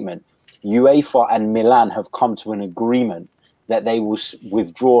actual statement, UEFA and Milan have come to an agreement that they will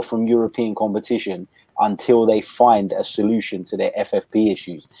withdraw from European competition until they find a solution to their FFP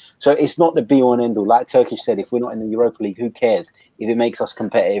issues. So it's not the be-all and end-all. Like Turkish said, if we're not in the Europa League, who cares if it makes us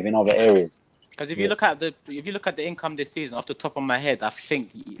competitive in other areas? Because if you look at the income this season, off the top of my head, I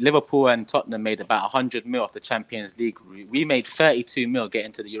think Liverpool and Tottenham made about 100 mil off the Champions League. We made 32 mil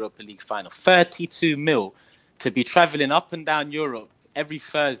getting to the Europa League final. 32 mil to be travelling up and down Europe every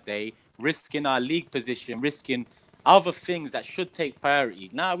Thursday, risking our league position, risking other things that should take priority.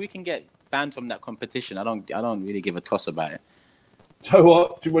 Now we can get banned from that competition. I don't really give a toss about it. So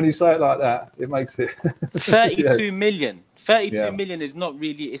what? When you say it like that, it makes it 32 million. 32 million is not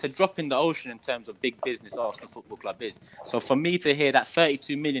really, it's a drop in the ocean in terms of big business Arsenal Football Club is. So for me to hear that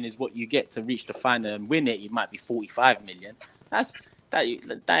 32 million is what you get to reach the final and win it, it might be 45 million.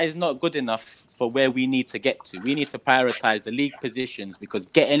 That is not good enough for where we need to get to. We need to prioritize the league positions because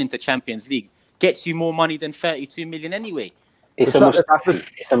getting into Champions League gets you more money than 32 million anyway. It's a Mustafi.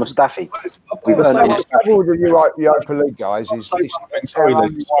 It's a Mustafi. We've done the Europa League, guys. It's the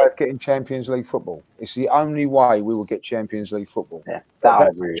only way of getting Champions League football. It's the only way we will get Champions League football. Yeah,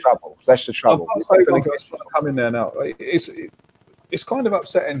 that's the trouble. That's the trouble. Come in there now. It's kind of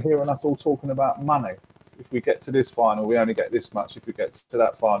upsetting hearing us all talking about money. If we get to this final, we only get this much. If we get to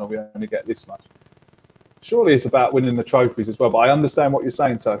that final, we only get this much. Surely it's about winning the trophies as well. But I understand what you're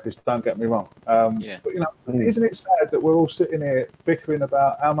saying, Turkish. Don't get me wrong. But isn't it sad that we're all sitting here bickering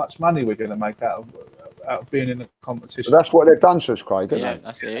about how much money we're going to make out of being in a competition? But that's what they've done to us, Craig. Yeah,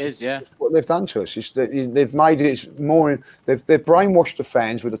 that's it is. Yeah, that's what they've done to us. Is that they've made it more. They've brainwashed the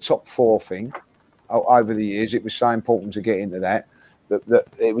fans with the top four thing. Over the years, it was so important to get into that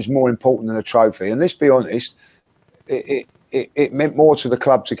it was more important than a trophy. And let's be honest, it meant more to the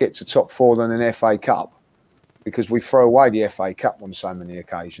club to get to top four than an FA Cup. Because we throw away the FA Cup on so many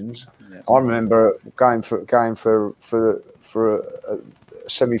occasions. Yeah. I remember going for a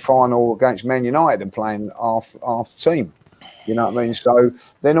semi-final against Man United and playing half the team. You know what I mean? So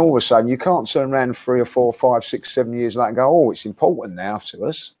then all of a sudden you can't turn around 3 or 4, 5, 6, 7 years later and go, oh, it's important now to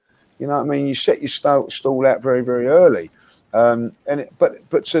us. You know what I mean? You set your stall out very, very early.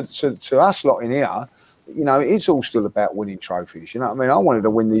 But to us lot in here, you know, it's all still about winning trophies. You know what I mean? I wanted to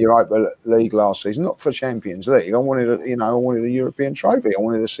win the Europa League last season, not for Champions League. I wanted a European trophy. I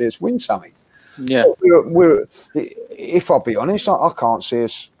wanted to see us win something. Yeah. If I'll be honest, I can't see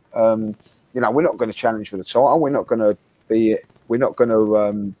us. We're not going to challenge for the title. We're not going to be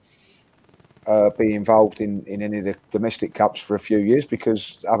involved in any of the domestic cups for a few years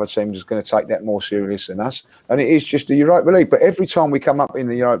because other teams are going to take that more serious than us. And it is just the Europa League. But every time we come up in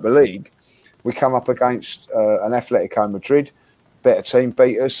the Europa League, we come up against an Atletico Madrid, better team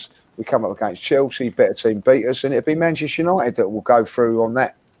beat us. We come up against Chelsea, better team beat us, and it'll be Manchester United that will go through on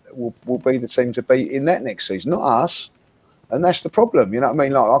that. Will be the team to beat in that next season, not us. And that's the problem. You know what I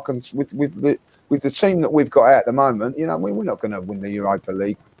mean? Like I can with the team that we've got out at the moment. You know, we're not going to win the Europa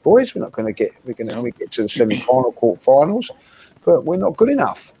League, boys. We're not going to get. We get to the semi-final, quarter-finals, but we're not good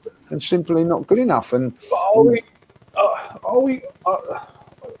enough, and simply not good enough. And are we?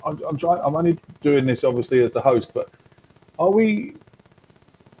 I'm trying. I'm only doing this obviously as the host, but are we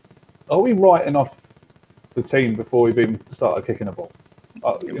writing off the team before we've even started kicking a ball?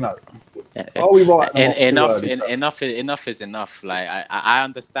 Are we writing enough is enough. Like I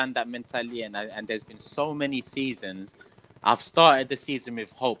understand that mentality, and there's been so many seasons. I've started the season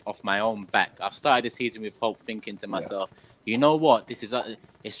with hope off my own back. I've started the season with hope, thinking to myself, you know what? This is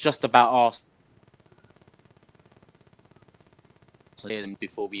it's just about us.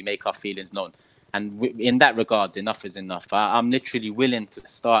 Before we make our feelings known, and in that regards, enough is enough. I'm literally willing to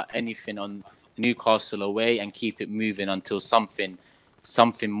start anything on Newcastle away and keep it moving until something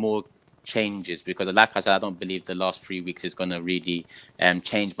more changes. Because, like I said, I don't believe the last 3 weeks is going to really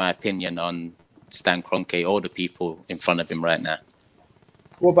change my opinion on Stan Kroenke or the people in front of him right now.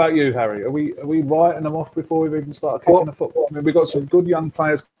 What about you, Harry? Are we writing them off before we've even started kicking the football? I mean, we've got some good young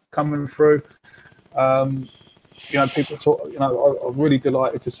players coming through. People talk. I'm really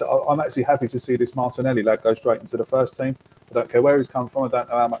delighted to see. I'm actually happy to see this Martinelli lad go straight into the first team. I don't care where he's come from. I don't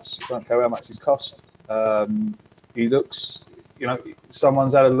care how much he's cost. He looks.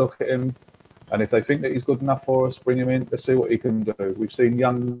 Someone's had a look at him, and if they think that he's good enough for us, bring him in. Let's see what he can do. We've seen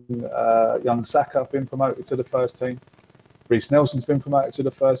young Saka been promoted to the first team. Reece Nelson's been promoted to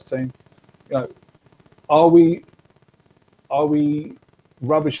the first team. Are we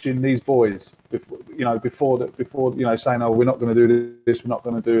rubbishing these boys before saying, oh, we're not going to do this, we're not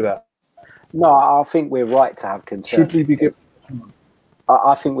going to do that? No, I think we're right to have concerns. Should we be given?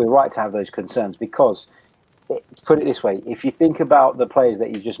 I think we're right to have those concerns because, put it this way, if you think about the players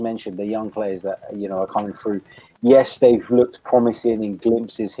that you just mentioned, the young players that are coming through, yes, they've looked promising in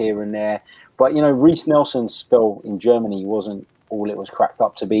glimpses here and there, but Reece Nelson's spell in Germany wasn't all it was cracked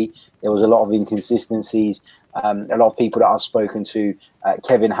up to be. There was a lot of inconsistencies. A lot of people that I've spoken to,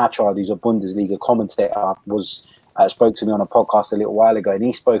 Kevin Hatchard, who's a Bundesliga commentator, spoke to me on a podcast a little while ago, and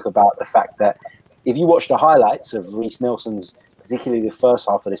he spoke about the fact that if you watch the highlights of Reiss Nelson's, particularly the first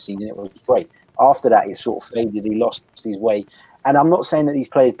half of the season, it was great. After that, it sort of faded. He lost his way. And I'm not saying that these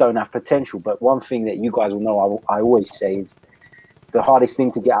players don't have potential, but one thing that you guys will know, I always say, is the hardest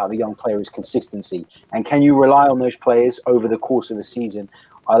thing to get out of a young player is consistency. And can you rely on those players over the course of a season?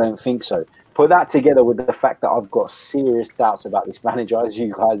 I don't think so. Put that together with the fact that I've got serious doubts about this manager, as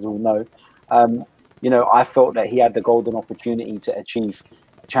you guys all know. I felt that he had the golden opportunity to achieve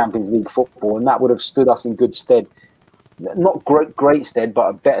Champions League football, and that would have stood us in good stead. Not great stead, but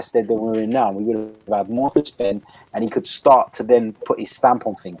a better stead than we're in now. We would have had more to spend, and he could start to then put his stamp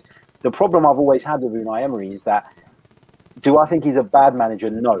on things. The problem I've always had with Unai Emery is that, do I think he's a bad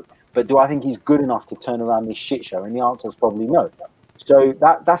manager? No. But do I think he's good enough to turn around this shit show? And the answer is probably no. So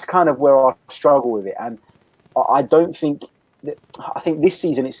that's kind of where I struggle with it. And I think this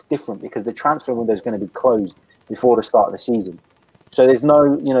season it's different because the transfer window is going to be closed before the start of the season. So there's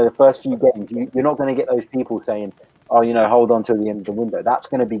no, the first few games, you're not going to get those people saying, oh, hold on till the end of the window. That's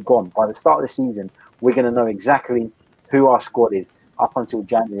going to be gone. By the start of the season, we're going to know exactly who our squad is up until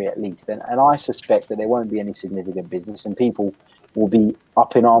January at least. And I suspect that there won't be any significant business and people will be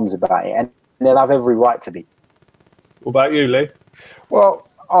up in arms about it. And they'll have every right to be. What about you, Lee? Well,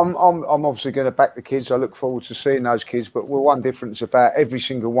 I'm obviously going to back the kids. I look forward to seeing those kids. But one difference about every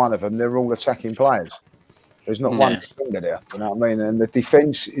single one of them, they're all attacking players. There's not one defender there. You know what I mean? And the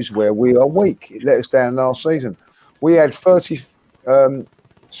defence is where we are weak. It let us down last season. We had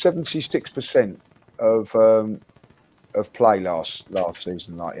 76% of play last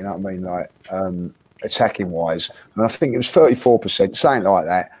season, attacking wise, and I think it was 34%, something like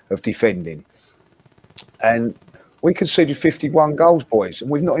that, of defending. And we conceded 51 goals, boys, and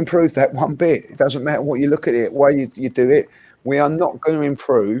we've not improved that one bit. It doesn't matter what you look at it, way you do it. We are not going to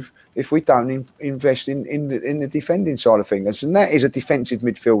improve if we don't invest in the defending side of things, and that is a defensive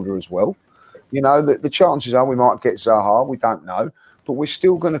midfielder as well. The chances are we might get Zaha, we don't know, but we're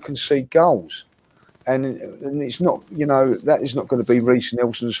still going to concede goals. And it's not, that is not going to be Reiss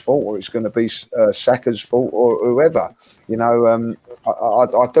Nelson's fault, or it's going to be Saka's fault, or whoever.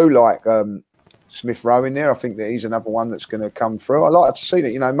 I do like Smith Rowe in there. I think that he's another one that's going to come through. I like to see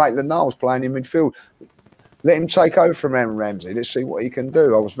that, Maitland-Niles playing in midfield. Let him take over from Aaron Ramsey. Let's see what he can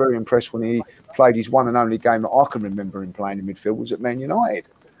do. I was very impressed when he played his one and only game that I can remember him playing in midfield was at Man United.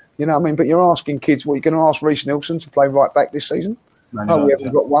 You know what I mean? But you're asking kids, what, you're going to ask Reiss Nelson to play right back this season? We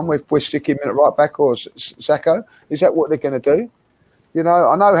haven't got one. We're sticking him at right back, or Sacco. Is that what they're going to do?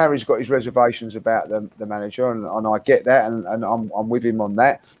 I know Harry's got his reservations about the manager, and I get that, and I'm with him on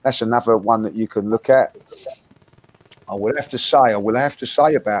that. That's another one that you can look at. I will have to say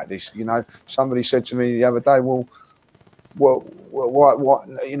about this. Somebody said to me the other day,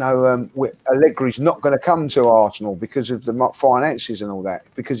 Allegri's not going to come to Arsenal because of the finances and all that,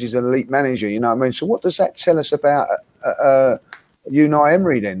 because he's an elite manager. You know what I mean? So what does that tell us about Unai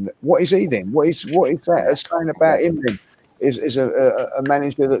Emery then? What is he then? What is that saying about him then? Is a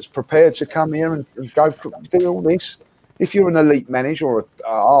manager that's prepared to come here and go do all this? If you're an elite manager or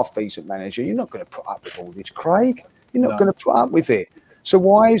a half-decent manager, you're not going to put up with all this, Craig. You're not going to put up with it. So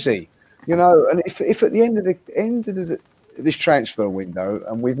why is he? And if at the end of this transfer window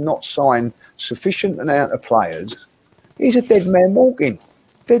and we've not signed sufficient amount of players, he's a dead man walking.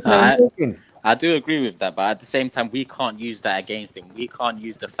 I do agree with that, but at the same time, we can't use that against him. We can't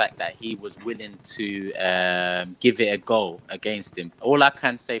use the fact that he was willing to give it a go against him. All I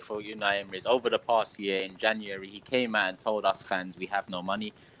can say for Unai Emery is over the past year, in January, he came out and told us fans we have no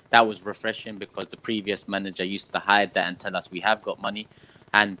money. That was refreshing because the previous manager used to hide that and tell us we have got money.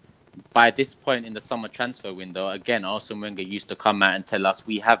 And by this point in the summer transfer window, again, Arsene Wenger used to come out and tell us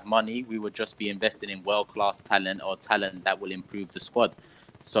we have money. We would just be investing in world-class talent or talent that will improve the squad.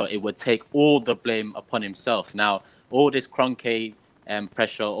 So it would take all the blame upon himself. Now, all this Kroenke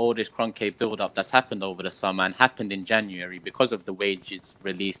pressure, all this Kroenke build-up that's happened over the summer and happened in January because of the wages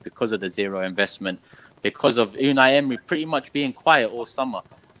released, because of the zero investment, because of Unai Emery pretty much being quiet all summer.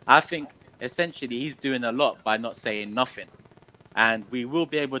 I think essentially he's doing a lot by not saying nothing. And we will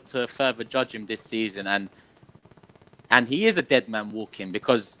be able to further judge him this season. And he is a dead man walking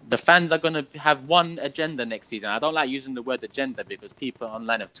because the fans are going to have one agenda next season. I don't like using the word agenda because people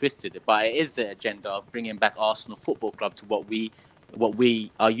online have twisted it, but it is the agenda of bringing back Arsenal Football Club to what we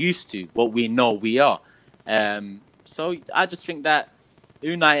are used to, what we know we are. So I just think that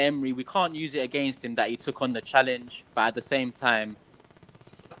Unai Emery, we can't use it against him that he took on the challenge, but at the same time,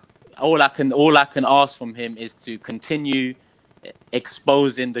 all I can ask from him is to continue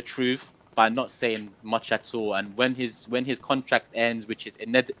exposing the truth by not saying much at all. And when his contract ends, which is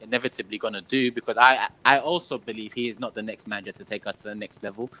inevitably going to do, because I also believe he is not the next manager to take us to the next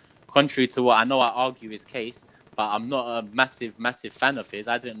level. Contrary to what I know, I argue his case, but I'm not a massive fan of his.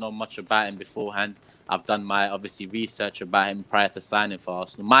 I didn't know much about him beforehand. I've done my obviously research about him prior to signing for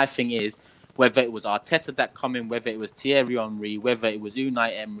Arsenal. My thing is, whether it was Arteta that come in, whether it was Thierry Henry, whether it was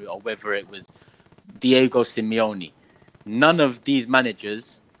Unai Emery, or whether it was Diego Simeone, none of these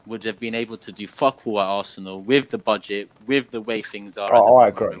managers would have been able to do fuck all at Arsenal with the budget, with the way things are. I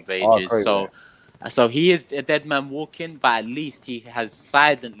agree. So he is a dead man walking, but at least he has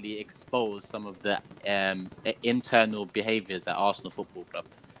silently exposed some of the internal behaviours at Arsenal Football Club.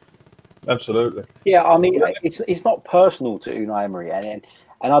 Absolutely. Yeah, I mean, it's not personal to Unai Emery,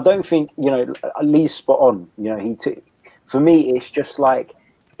 and I don't think, you know, Lee's spot on. You know, for me, it's just like,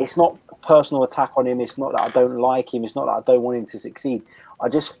 it's not a personal attack on him. It's not that I don't like him. It's not that I don't want him to succeed. I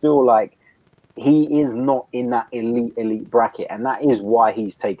just feel like he is not in that elite bracket, and that is why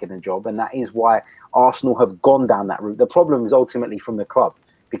he's taken a job, and that is why Arsenal have gone down that route. The problem is ultimately from the club,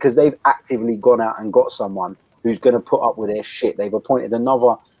 because they've actively gone out and got someone who's going to put up with their shit. They've appointed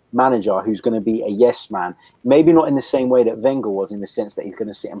another manager who's going to be a yes man, maybe not in the same way that Wenger was, in the sense that he's going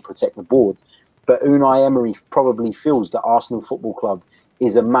to sit and protect the board, but Unai Emery probably feels that Arsenal Football Club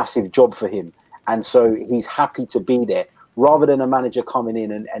is a massive job for him, and so he's happy to be there, rather than a manager coming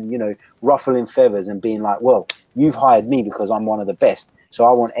in and you know, ruffling feathers and being like, well, you've hired me because I'm one of the best, so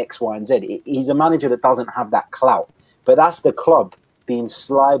I want X, Y, and Z. He's a manager that doesn't have that clout, but that's the club being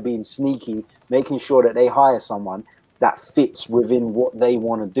sly, being sneaky, making sure that they hire someone that fits within what they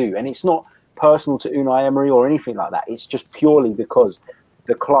want to do. And it's not personal to Unai Emery or anything like that. It's just purely because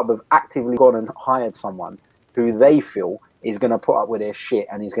the club have actively gone and hired someone who they feel is going to put up with their shit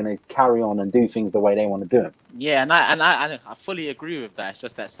and is going to carry on and do things the way they want to do it. Yeah, and I fully agree with that. It's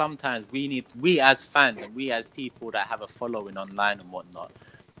just that sometimes we as fans and we as people that have a following online and whatnot,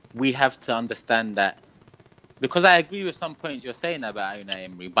 we have to understand that, because I agree with some points you're saying about Unai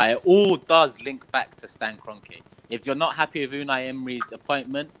Emery, but it all does link back to Stan Kroenke. If you're not happy with Unai Emery's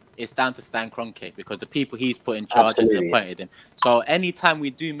appointment, it's down to Stan Kroenke, because the people he's put in charge has appointed him. So anytime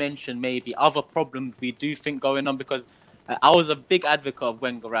we do mention maybe other problems we do think going on, because I was a big advocate of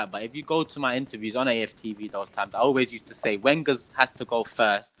Wenger, right? But if you go to my interviews on AFTV those times, I always used to say Wenger has to go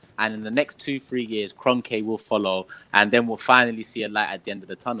first, and in the next 2-3 years, Kroenke will follow, and then we'll finally see a light at the end of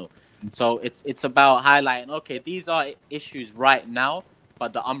the tunnel. So it's about highlighting, okay, these are issues right now,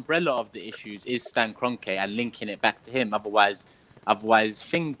 but the umbrella of the issues is Stan Kroenke, and linking it back to him. Otherwise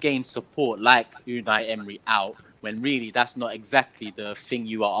things gain support like Unai Emery out, when really that's not exactly the thing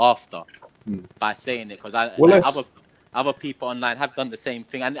you are after by saying it. Because other people online have done the same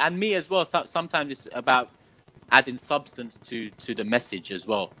thing, and me as well. Sometimes it's about adding substance to the message as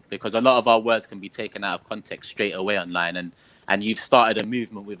well, because a lot of our words can be taken out of context straight away online, and you've started a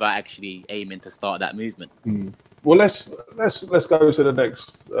movement without actually aiming to start that movement. Well, let's go to the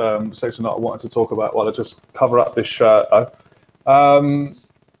next section that I wanted to talk about while I just cover up this shirt.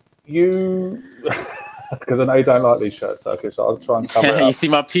 You, because I know you don't like these shirts, okay, so I'll try and cover it up. You see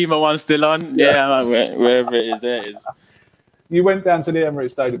my Puma one still on? Yeah, wherever it is, there it is. You went down to the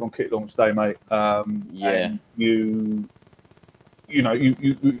Emirates Stadium on kit launch day, mate. Yeah. And you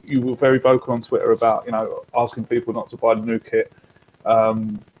were very vocal on Twitter about, you know, asking people not to buy the new kit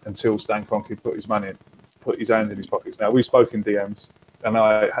until Stan Kroenke put his hands in his pockets. Now, we spoke in DMs, and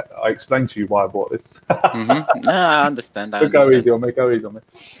I explained to you why I bought this. No, I understand. Go easy on me.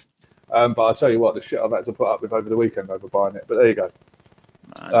 But I'll tell you what, the shit I've had to put up with over the weekend over buying it. But there you go.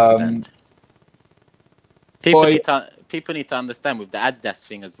 I understand. People need to understand with the Adidas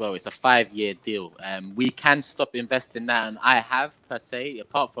thing as well. It's a 5-year deal. We can stop investing now, and I have, per se,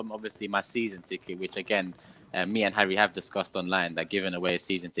 apart from obviously my season ticket, which again, me and Harry have discussed online, that giving away a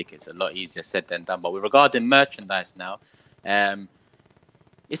season ticket is a lot easier said than done. But with regarding merchandise now,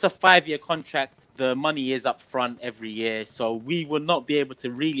 it's a 5-year contract. The money is up front every year, so we will not be able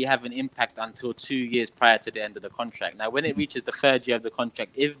to really have an impact until 2 years prior to the end of the contract. Now, when it reaches the 3rd year of the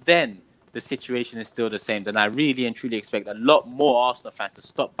contract, if then the situation is still the same, then I really and truly expect a lot more Arsenal fans to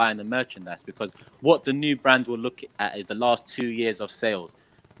stop buying the merchandise, because what the new brand will look at is the last 2 years of sales.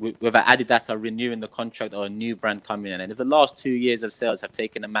 Whether Adidas are renewing the contract or a new brand coming in. And if the last 2 years of sales have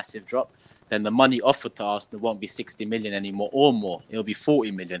taken a massive drop, then the money offered to Arsenal won't be 60 million anymore or more. It'll be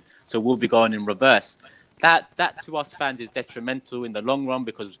 40 million. So we'll be going in reverse. That to us fans is detrimental in the long run,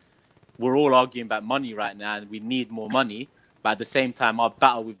 because we're all arguing about money right now and we need more money. But at the same time, our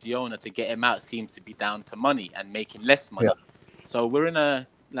battle with the owner to get him out seems to be down to money and making less money. Yeah. So we're in a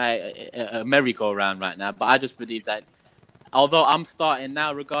merry-go-round right now. But I just believe that although I'm starting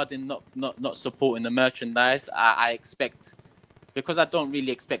now regarding not supporting the merchandise, I expect, because I don't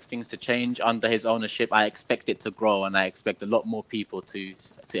really expect things to change under his ownership, I expect it to grow, and I expect a lot more people to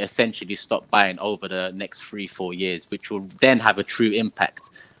essentially stop buying over the next 3-4 years, which will then have a true impact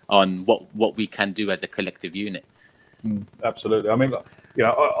on what we can do as a collective unit. Absolutely. I mean, you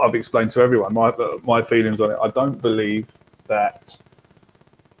know, I've explained to everyone my feelings on it. I don't believe that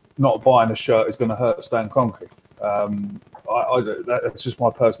not buying a shirt is going to hurt Stan Kroenke. That's just my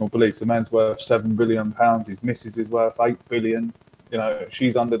personal belief. The man's worth £7 billion. His missus is worth £8 billion. You know,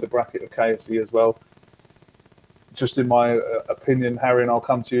 she's under the bracket of KSE as well. Just in my opinion, Harry, and I'll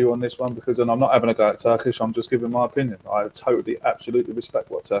come to you on this one, because, and I'm not having a go at Turkish, I'm just giving my opinion. I totally, absolutely respect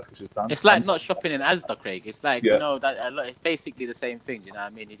what Turkish has done. It's like not shopping in Asda, Craig. It's like, Yeah. you know, that it's basically the same thing. You know what I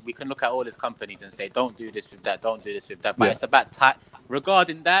mean? We can look at all these companies and say, don't do this with that, don't do this with that. But Yeah. it's about time.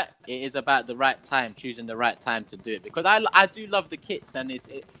 Regarding that, it is about the right time, choosing the right time to do it. Because I do love the kits, and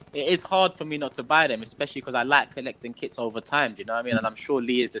it is hard for me not to buy them, especially because I like collecting kits over time. Do you know what I mean? And I'm sure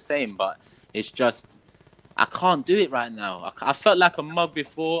Lee is the same, but it's just, I can't do it right now. I felt like a mug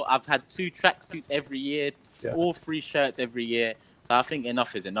before. I've had 2 tracksuits every year, all 3 shirts every year. So I think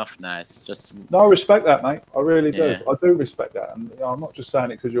enough is enough now. It's just... No, I respect that, mate. I really do. Yeah. I do respect that. And you know, I'm not just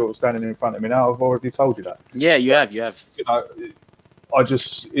saying it because you're standing in front of me now. I've already told you that. Yeah, you have. You know, I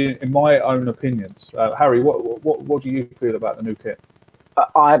just, in my own opinions, Harry, what do you feel about the new kit?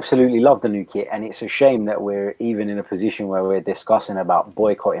 I absolutely love the new kit, and it's a shame that we're even in a position where we're discussing about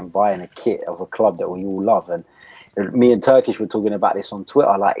boycotting buying a kit of a club that we all love. And me and Turkish were talking about this on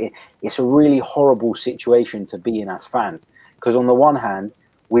Twitter. Like, it's a really horrible situation to be in as fans, because on the one hand,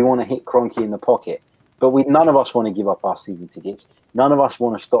 we want to hit Kroenke in the pocket, but none of us want to give up our season tickets. None of us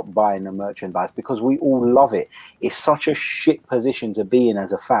want to stop buying the merchandise because we all love it. It's such a shit position to be in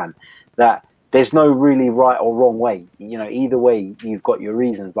as a fan that there's no really right or wrong way. You know, either way, you've got your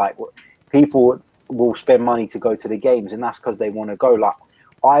reasons. Like, people will spend money to go to the games, and that's because they want to go. Like,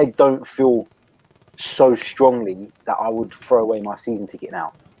 I don't feel so strongly that I would throw away my season ticket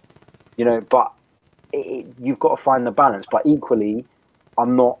now. You know, but you've got to find the balance. But equally,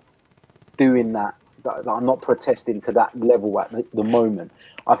 I'm not doing that. I'm not protesting to that level at the moment.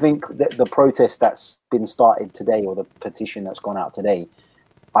 I think that the protest that's been started today, or the petition that's gone out today,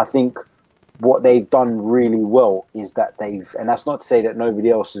 I think what they've done really well is that and that's not to say that nobody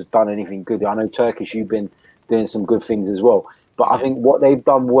else has done anything good. I know, Turkish, you've been doing some good things as well. But I think what they've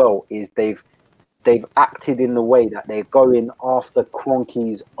done well is they've acted in the way that they're going after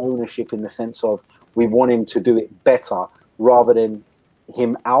Kroenke's ownership, in the sense of, we want him to do it better rather than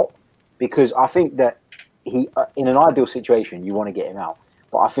him out. Because I think that he, in an ideal situation, you want to get him out.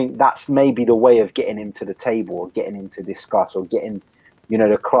 But I think that's maybe the way of getting him to the table, or getting him to discuss, or getting, you know,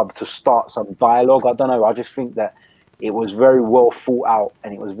 the club to start some dialogue. I don't know. I just think that it was very well thought out,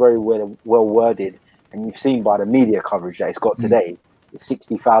 and it was very well worded. And you've seen by the media coverage that it's got today,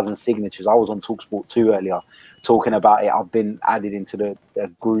 60,000 signatures. I was on TalkSport 2 earlier talking about it. I've been added into the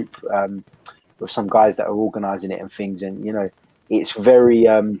group with some guys that are organising it and things. And, you know, it's very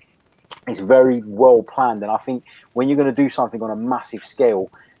well planned. And I think when you're going to do something on a massive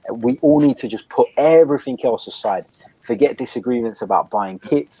scale, we all need to just put everything else aside. Forget disagreements about buying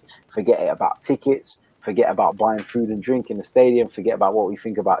kits, forget about tickets, forget about buying food and drink in the stadium, forget about what we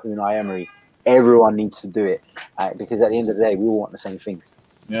think about Unai Emery. Everyone needs to do it, because at the end of the day, we all want the same things.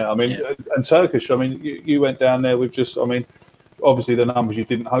 Yeah, I mean, and Turkish, I mean, you went down there with just, I mean, obviously the numbers you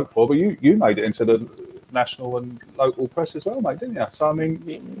didn't hope for, but you made it into the national and local press as well, mate, didn't you? So, I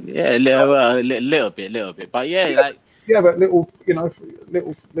mean... Yeah, a little bit. But yeah, like... Yeah, but little, you know,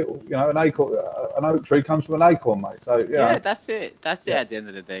 an acorn, an oak tree comes from an acorn, mate. So yeah, that's it. At the end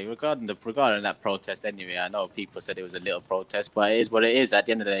of the day, regarding that protest. Anyway, I know people said it was a little protest, but it is what it is. At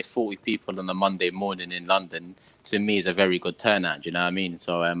the end of the day, 40 people on a Monday morning in London, to me, is a very good turnout. Do you know what I mean?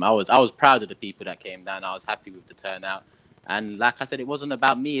 So I was proud of the people that came down. I was happy with the turnout. And like I said, it wasn't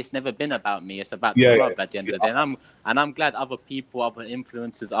about me. It's never been about me. It's about the club at the end of the day. And I'm glad other people, other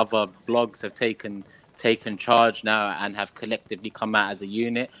influencers, other blogs have taken charge now and have collectively come out as a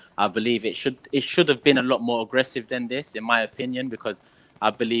unit. I believe it should have been a lot more aggressive than this, in my opinion, because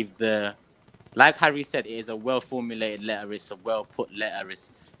I believe like Harry said, it is a well-formulated letter. It's a well-put letter.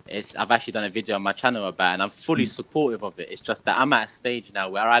 I've actually done a video on my channel about it, and I'm fully supportive of it. It's just that I'm at a stage now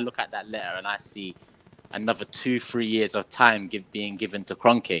where I look at that letter and I see another 2-3 years of time being given to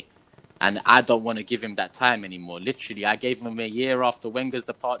Kroenke. And I don't want to give him that time anymore. Literally, I gave him a year after Wenger's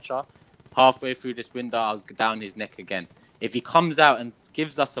departure. Halfway through this window, I'll go down his neck again. If he comes out and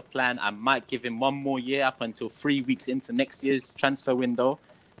gives us a plan, I might give him 1 more year, up until 3 weeks into next year's transfer window,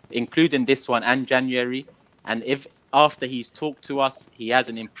 including this one and January. And if after he's talked to us, he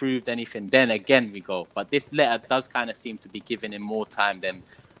hasn't improved anything, then again we go. But this letter does kind of seem to be giving him more time than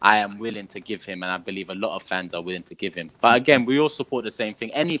I am willing to give him, and I believe a lot of fans are willing to give him. But again, we all support the same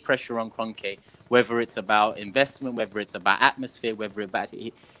thing. Any pressure on Kroenke, whether it's about investment, whether it's about atmosphere, whether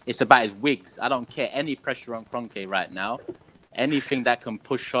it's about his wigs. I don't care. Any pressure on Kroenke right now, anything that can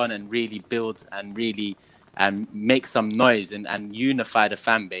push on and really build and really make some noise and unify the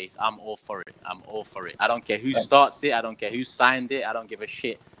fan base, I'm all for it. I'm all for it. I don't care who starts it. I don't care who signed it. I don't give a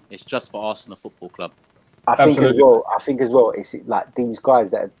shit. It's just for Arsenal Football Club. I think as well. It's like these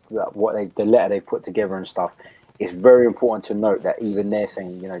guys the letter they put together and stuff. It's very important to note that even they're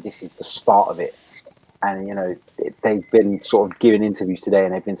saying, this is the start of it, and they've been sort of giving interviews today,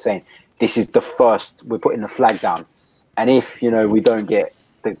 and they've been saying this is the first. We're putting the flag down, and if we don't get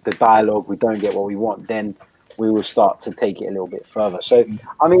the dialogue, we don't get what we want, then we will start to take it a little bit further. So,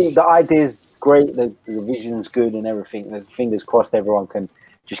 I mean, the idea is great, the vision's good and everything. The fingers crossed everyone can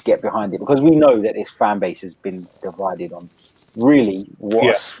just get behind it, because we know that this fan base has been divided on really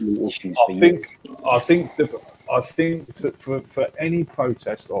issues for years. I think for any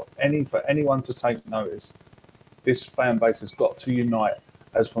protest or for anyone to take notice, this fan base has got to unite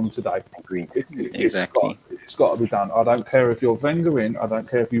as from today. Agreed. Exactly. It's got to be done. I don't care if you're Wenger in. I don't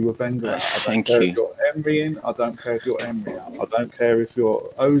care if you were Wenger out. I don't care if you're Emery in. I don't care if you're Emery out. I don't care if you're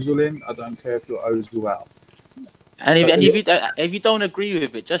Ozil in. I don't care if you're Ozil out. And if you don't agree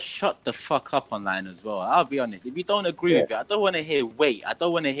with it, just shut the fuck up online as well. I'll be honest. If you don't agree with it, I don't want to hear wait. I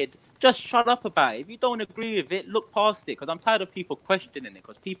don't want to hear. Just shut up about it. If you don't agree with it, look past it. Because I'm tired of people questioning it.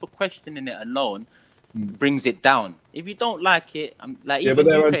 Because people questioning it alone brings it down. If you don't like it, even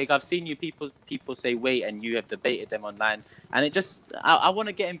you, Craig, I've seen you people say wait, and you have debated them online, and it just I want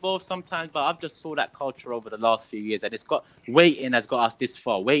to get involved sometimes, but I've just saw that culture over the last few years, and waiting has got us this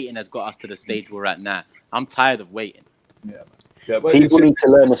far. Waiting has got us to the stage we're at now. I'm tired of waiting. But people need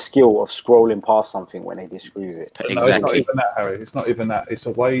to learn the skill of scrolling past something when they disagree with it. Exactly. No, it's not even that, Harry. It's not even that. It's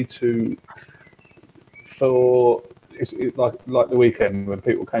a way It's like the weekend when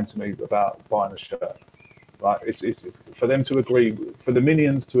people came to me about buying a shirt. Right? It's for them to agree, for the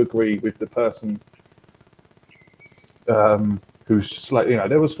minions to agree with the person who's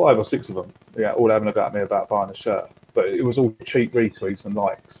there was 5 or 6 of them, all having a go at me about buying a shirt. But it was all cheap retweets and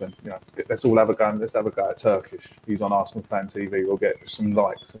likes, and let's all have a go. Let's have a go at Turkish. He's on Arsenal Fan TV. We'll get some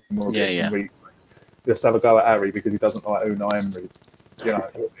likes and we'll get some retweets. Let's have a go at Harry because he doesn't like Unai Emery.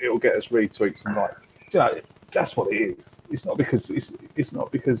 It'll get us retweets and likes. That's what it is. It's not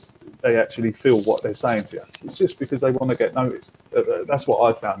because they actually feel what they're saying to you. It's just because they want to get noticed. That's what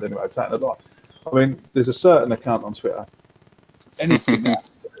I found anyway. Taking a lot. I mean, there's a certain account on Twitter. Anything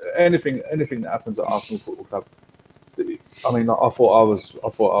that happens at Arsenal Football Club. I mean, I thought I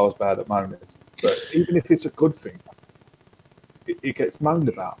was bad at moaning, but even if it's a good thing, it gets moaned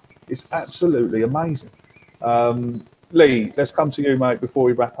about. It's absolutely amazing. Lee, let's come to you, mate, before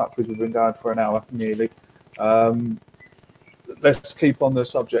we wrap up, because we've been going for an hour nearly. Let's keep on the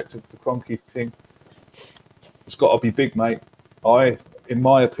subject of the Kroenke thing. It's got to be big, mate. In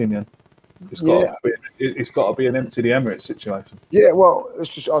my opinion, it's got to be an empty the Emirates situation. Yeah, well,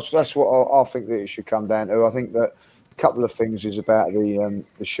 that's what I think that it should come down to. I think that a couple of things is about the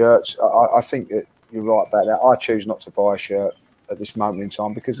shirts. I think that you're right about that. I choose not to buy a shirt at this moment in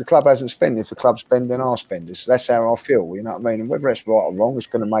time because the club hasn't spent. If the club spend, then I'll spend. That's how I feel, you know what I mean? And whether that's right or wrong, it's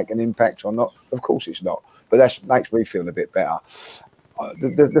going to make an impact or not. Of course it's not. But that makes me feel a bit better.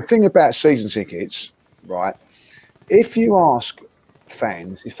 The thing about season tickets, right, if you ask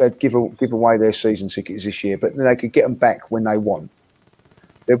fans if they'd give away their season tickets this year, but then they could get them back when they want,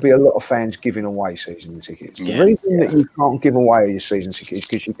 there'll be a lot of fans giving away season tickets. The reason that you can't give away your season tickets is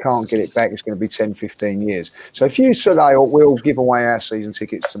because you can't get it back. It's going to be 10, 15 years. So if you say, we'll give away our season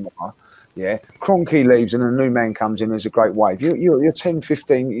tickets tomorrow, Kroenke leaves and a new man comes in, there's a great wave. You're 10,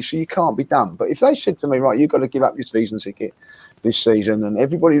 15, so you can't be done. But if they said to me, right, you've got to give up your season ticket this season, and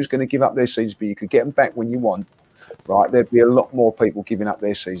everybody was going to give up their seasons, but you could get them back when you want, right, there'd be a lot more people giving up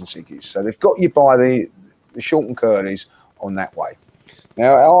their season tickets. So they've got you by the short and curlies on that way.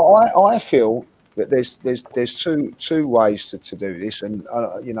 Now, I feel that there's two ways to do this, and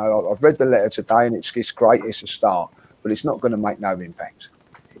I've read the letter today, and it's great. It's a start, but it's not going to make no impact.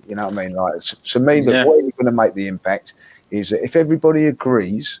 You know what I mean? Like, to me, the way you're going to make the impact is that if everybody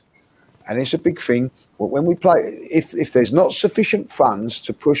agrees, and it's a big thing. But when we play, if there's not sufficient funds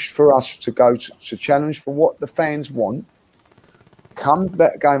to push for us to go to challenge for what the fans want, come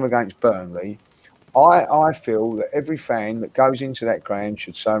that game against Burnley, I feel that every fan that goes into that ground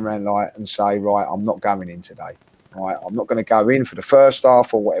should turn around and say, right, I'm not going in today. Right, I'm not going to go in for the first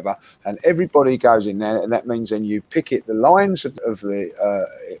half or whatever, and everybody goes in there, and that means then you picket the lines of the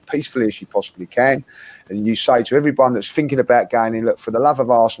peacefully as you possibly can, and you say to everyone that's thinking about going in, look, for the love of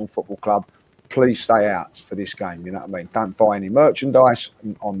Arsenal Football Club, please stay out for this game. You know what I mean? Don't buy any merchandise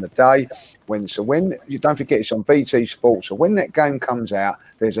on the day. When you don't forget it's on BT Sports, so when that game comes out,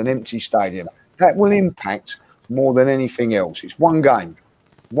 there's an empty stadium. That will impact more than anything else. It's one game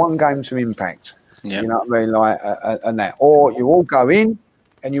to impact. Yeah. You know what I mean? Like, and that. Or you all go in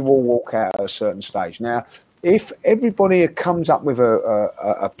and you all walk out at a certain stage. Now, if everybody comes up with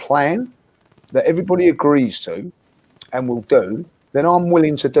a plan that everybody agrees to and will do, then I'm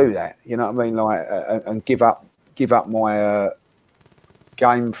willing to do that. You know what I mean? Like, and give up my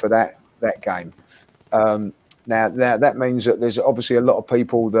game for that game. Now that means that there's obviously a lot of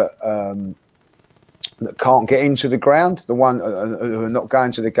people that can't get into the ground, the one who are not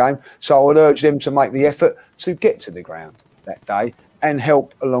going to the game. So I would urge them to make the effort to get to the ground that day and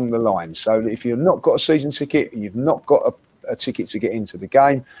help along the line. So if you've not got a season ticket, you've not got a ticket to get into the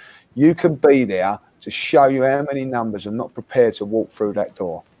game, you can be there to show you how many numbers are not prepared to walk through that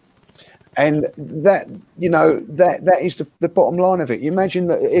door. And that, that is the bottom line of it. You imagine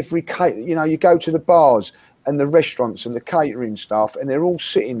that you go to the bars and the restaurants and the catering staff, and they're all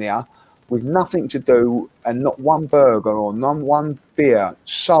sitting there with nothing to do and not one burger or one beer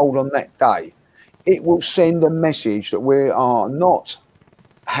sold on that day. It will send a message that we are not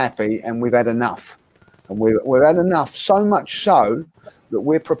happy and we've had enough. And we've had enough, so much so that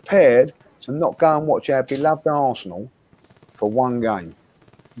we're prepared to not go and watch our beloved Arsenal for one game.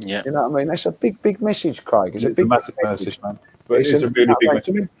 Yeah. You know what I mean? That's a big message, Craig. It's a massive message, man. But it's a really big message.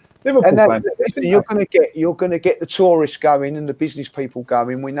 I mean, Liverpool and fans, you're going to get the tourists going and the business people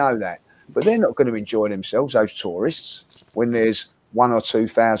going. We know that. But they're not going to enjoy themselves, those tourists, when there's 1,000 or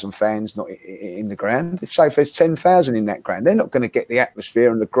 2,000 fans not in the ground. If there's 10,000 in that ground, they're not going to get the atmosphere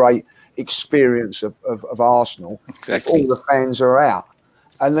and the great experience of Arsenal if all the fans are out.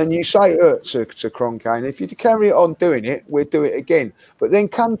 And then you say to Kroenke, if you carry on doing it, we'll do it again. But then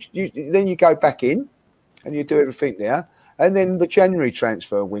you go back in and you do everything there. And then the January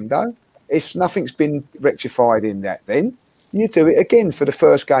transfer window, if nothing's been rectified in that, then you do it again for the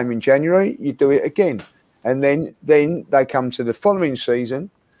first game in January. You do it again, and then they come to the following season.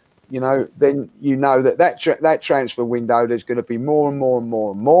 Then that transfer window, there's going to be more and more and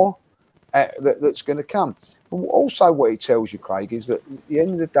more and more that's going to come. But also, what it tells you, Craig, is that at the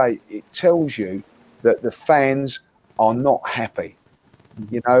end of the day, it tells you that the fans are not happy.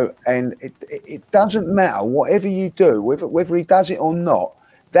 And it doesn't matter whatever you do, whether he does it or not.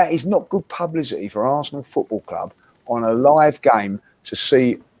 That is not good publicity for Arsenal Football Club on a live game to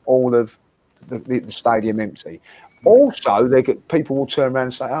see all of the stadium empty. Also, people will turn around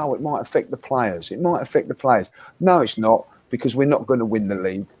and say, "Oh, it might affect the players. It might affect the players." No, it's not, because we're not going to win the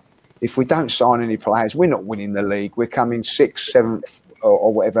league. If we don't sign any players, we're not winning the league. We're coming 6th, 7th,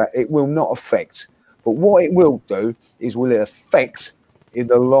 or whatever. It will not affect. But what it will do is will it affect in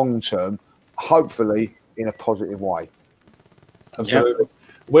the long term, hopefully in a positive way. Absolutely. Yep.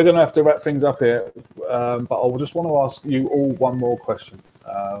 We're going to have to wrap things up here, but I just want to ask you all one more question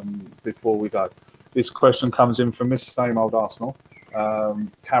before we go. This question comes in from Miss Same Old Arsenal,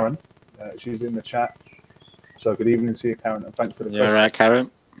 Karen. She's in the chat. So good evening to you, Karen, and thanks for the question. All right,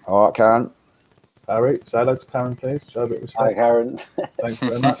 Karen. All right, Karen. Harry, say hello to Karen, please. Show a bit of respect. Hi, Karen. Thanks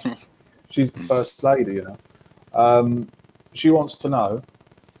very much. She's the first lady, She wants to know,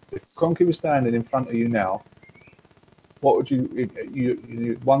 if Kroenke was standing in front of you now, what would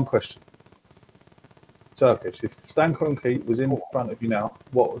you one question. Turkish. If Stan Kroenke was in front of you now,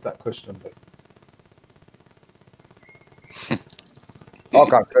 what would that question be? I'll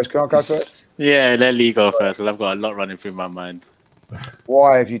go first. Can I go first? Yeah, let Lee go first, because I've got a lot running through my mind.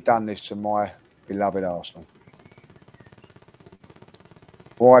 Why have you done this to my beloved Arsenal?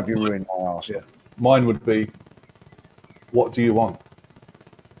 Why have you ruined my Arsenal? Yeah. Mine would be, what do you want?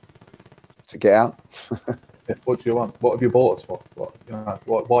 To get out? What do you want? What have you bought us for?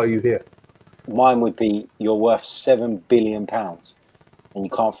 Why are you here? Mine would be, you're worth £7 billion and you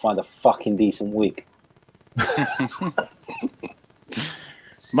can't find a fucking decent wig.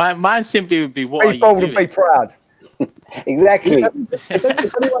 Mine simply would be, what are you bold doing? And be proud. Exactly. Has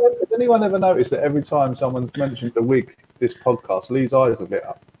anyone ever noticed that every time someone's mentioned the wig this podcast, Lee's eyes have lit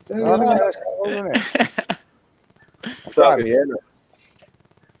up?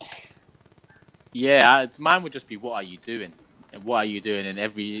 Yeah, mine would just be, what are you doing? And what are you doing in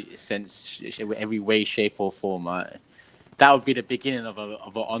every sense, every way, shape, or form? That would be the beginning of an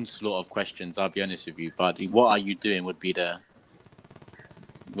onslaught of questions. I'll be honest with you, but what are you doing would be the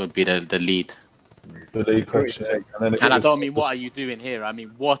lead. The lead question. And I don't mean what are you doing here. I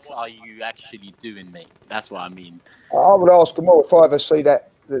mean what are you actually doing, mate? That's what I mean. I would ask him, well, if I ever see that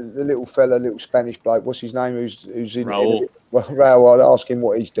the little fella, little Spanish bloke, what's his name? Who's in? Raul. Raul. I'd ask him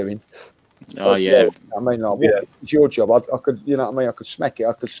what he's doing. Oh yeah. I mean, like, it's your job. I could, you know what I mean. I could smack it.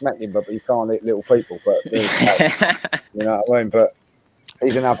 I could smack him, but you can't hit little people. But you know what I mean. But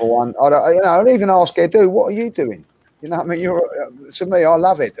he's another one. I'd even ask Edu, what are you doing? You know what I mean? To me, I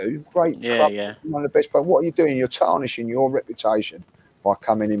love Edu. Great. Yeah. One of the best. But what are you doing? You're tarnishing your reputation by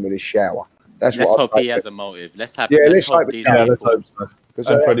coming in with this shower. Let's hope he has a motive. Let's hope so.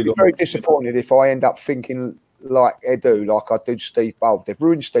 Because I'd be very disappointed if I end up thinking like Edu, like I did Steve Bold. They've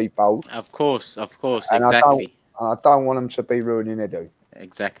ruined Steve Bold. Of course, and exactly. I don't want them to be ruining Edu.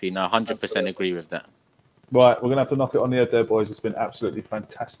 Exactly. No, 100% agree with that. Right, we're going to have to knock it on the head there, boys. It's been absolutely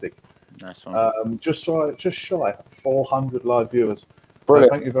fantastic. Nice one. Just shy 400 live viewers. Brilliant.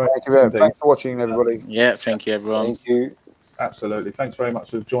 So thank you very much. Thanks for watching, everybody. Yeah, thank you, everyone. Thank you. Absolutely. Thanks very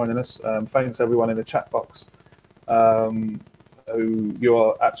much for joining us. Thanks everyone in the chat box. You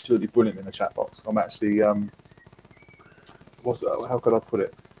are absolutely brilliant in the chat box. I'm actually, how could I put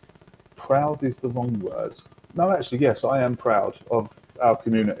it? Proud is the wrong word. No, actually, yes, I am proud of our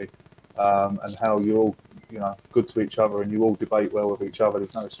community and how you're all, good to each other and you all debate well with each other.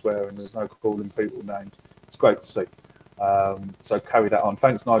 There's no swearing, there's no calling people names. It's great to see. So carry that on.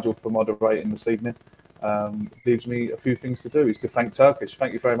 Thanks, Nigel, for moderating this evening. Leaves me a few things to do. Is to thank Turkish.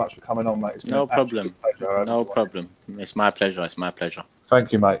 Thank you very much for coming on, mate. It's been no problem. No problem. It's my pleasure. It's my pleasure.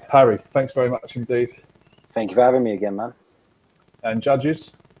 Thank you, mate. Harry, thanks very much indeed. Thank you for having me again, man. And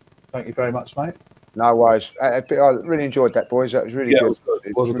judges, thank you very much, mate. No worries. I really enjoyed that, boys. That was really good.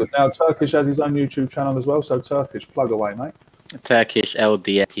 It was good. Now, Turkish has his own YouTube channel as well. So, Turkish, plug away, mate. Turkish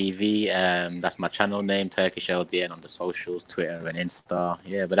LDN TV. That's my channel name, Turkish LDN, on the socials, Twitter and Insta.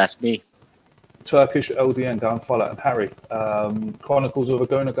 Yeah, but that's me. Turkish LDN, go and follow. And Harry, Chronicles of a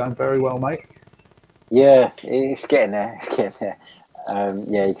Gooner going very well, mate. Yeah, it's getting there.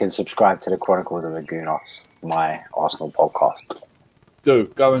 Yeah, you can subscribe to the Chronicles of a Gooner, my Arsenal podcast. Do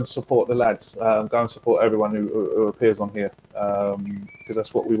go and support the lads. Go and support everyone who appears on here, because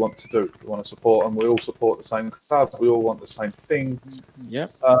that's what we want to do. We want to support them. We all support the same club. We all want the same thing. Yeah.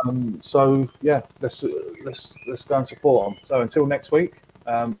 So yeah, let's go and support them. So until next week.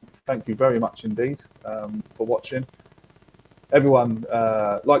 Thank you very much indeed for watching. Everyone,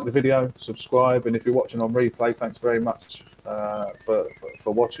 like the video, subscribe, and if you're watching on replay, thanks very much for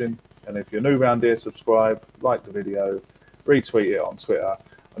watching. And if you're new around here, subscribe, like the video, retweet it on Twitter,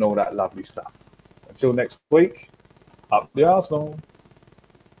 and all that lovely stuff. Until next week, up the Arsenal.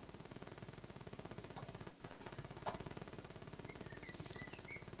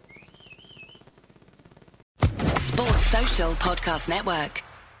 Sports Social Podcast Network.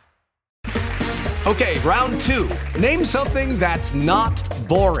 Okay, round two. Name something that's not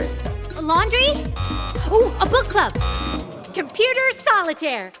boring. A laundry? Ooh, a book club. Computer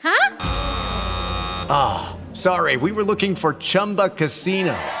solitaire, huh? Ah, sorry, we were looking for Chumba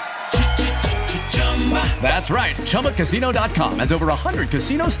Casino. That's right, ChumbaCasino.com has over 100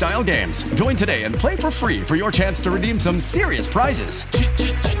 casino-style games. Join today and play for free for your chance to redeem some serious prizes.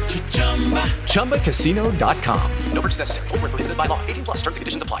 ChumbaCasino.com. No purchase necessary. Void where prohibited by law. 18+ terms and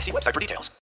conditions apply. See website for details.